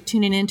listeners for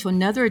tuning in to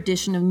another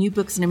edition of New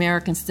Books in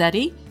American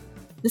Study.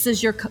 This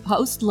is your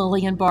host,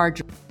 Lillian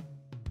Barger.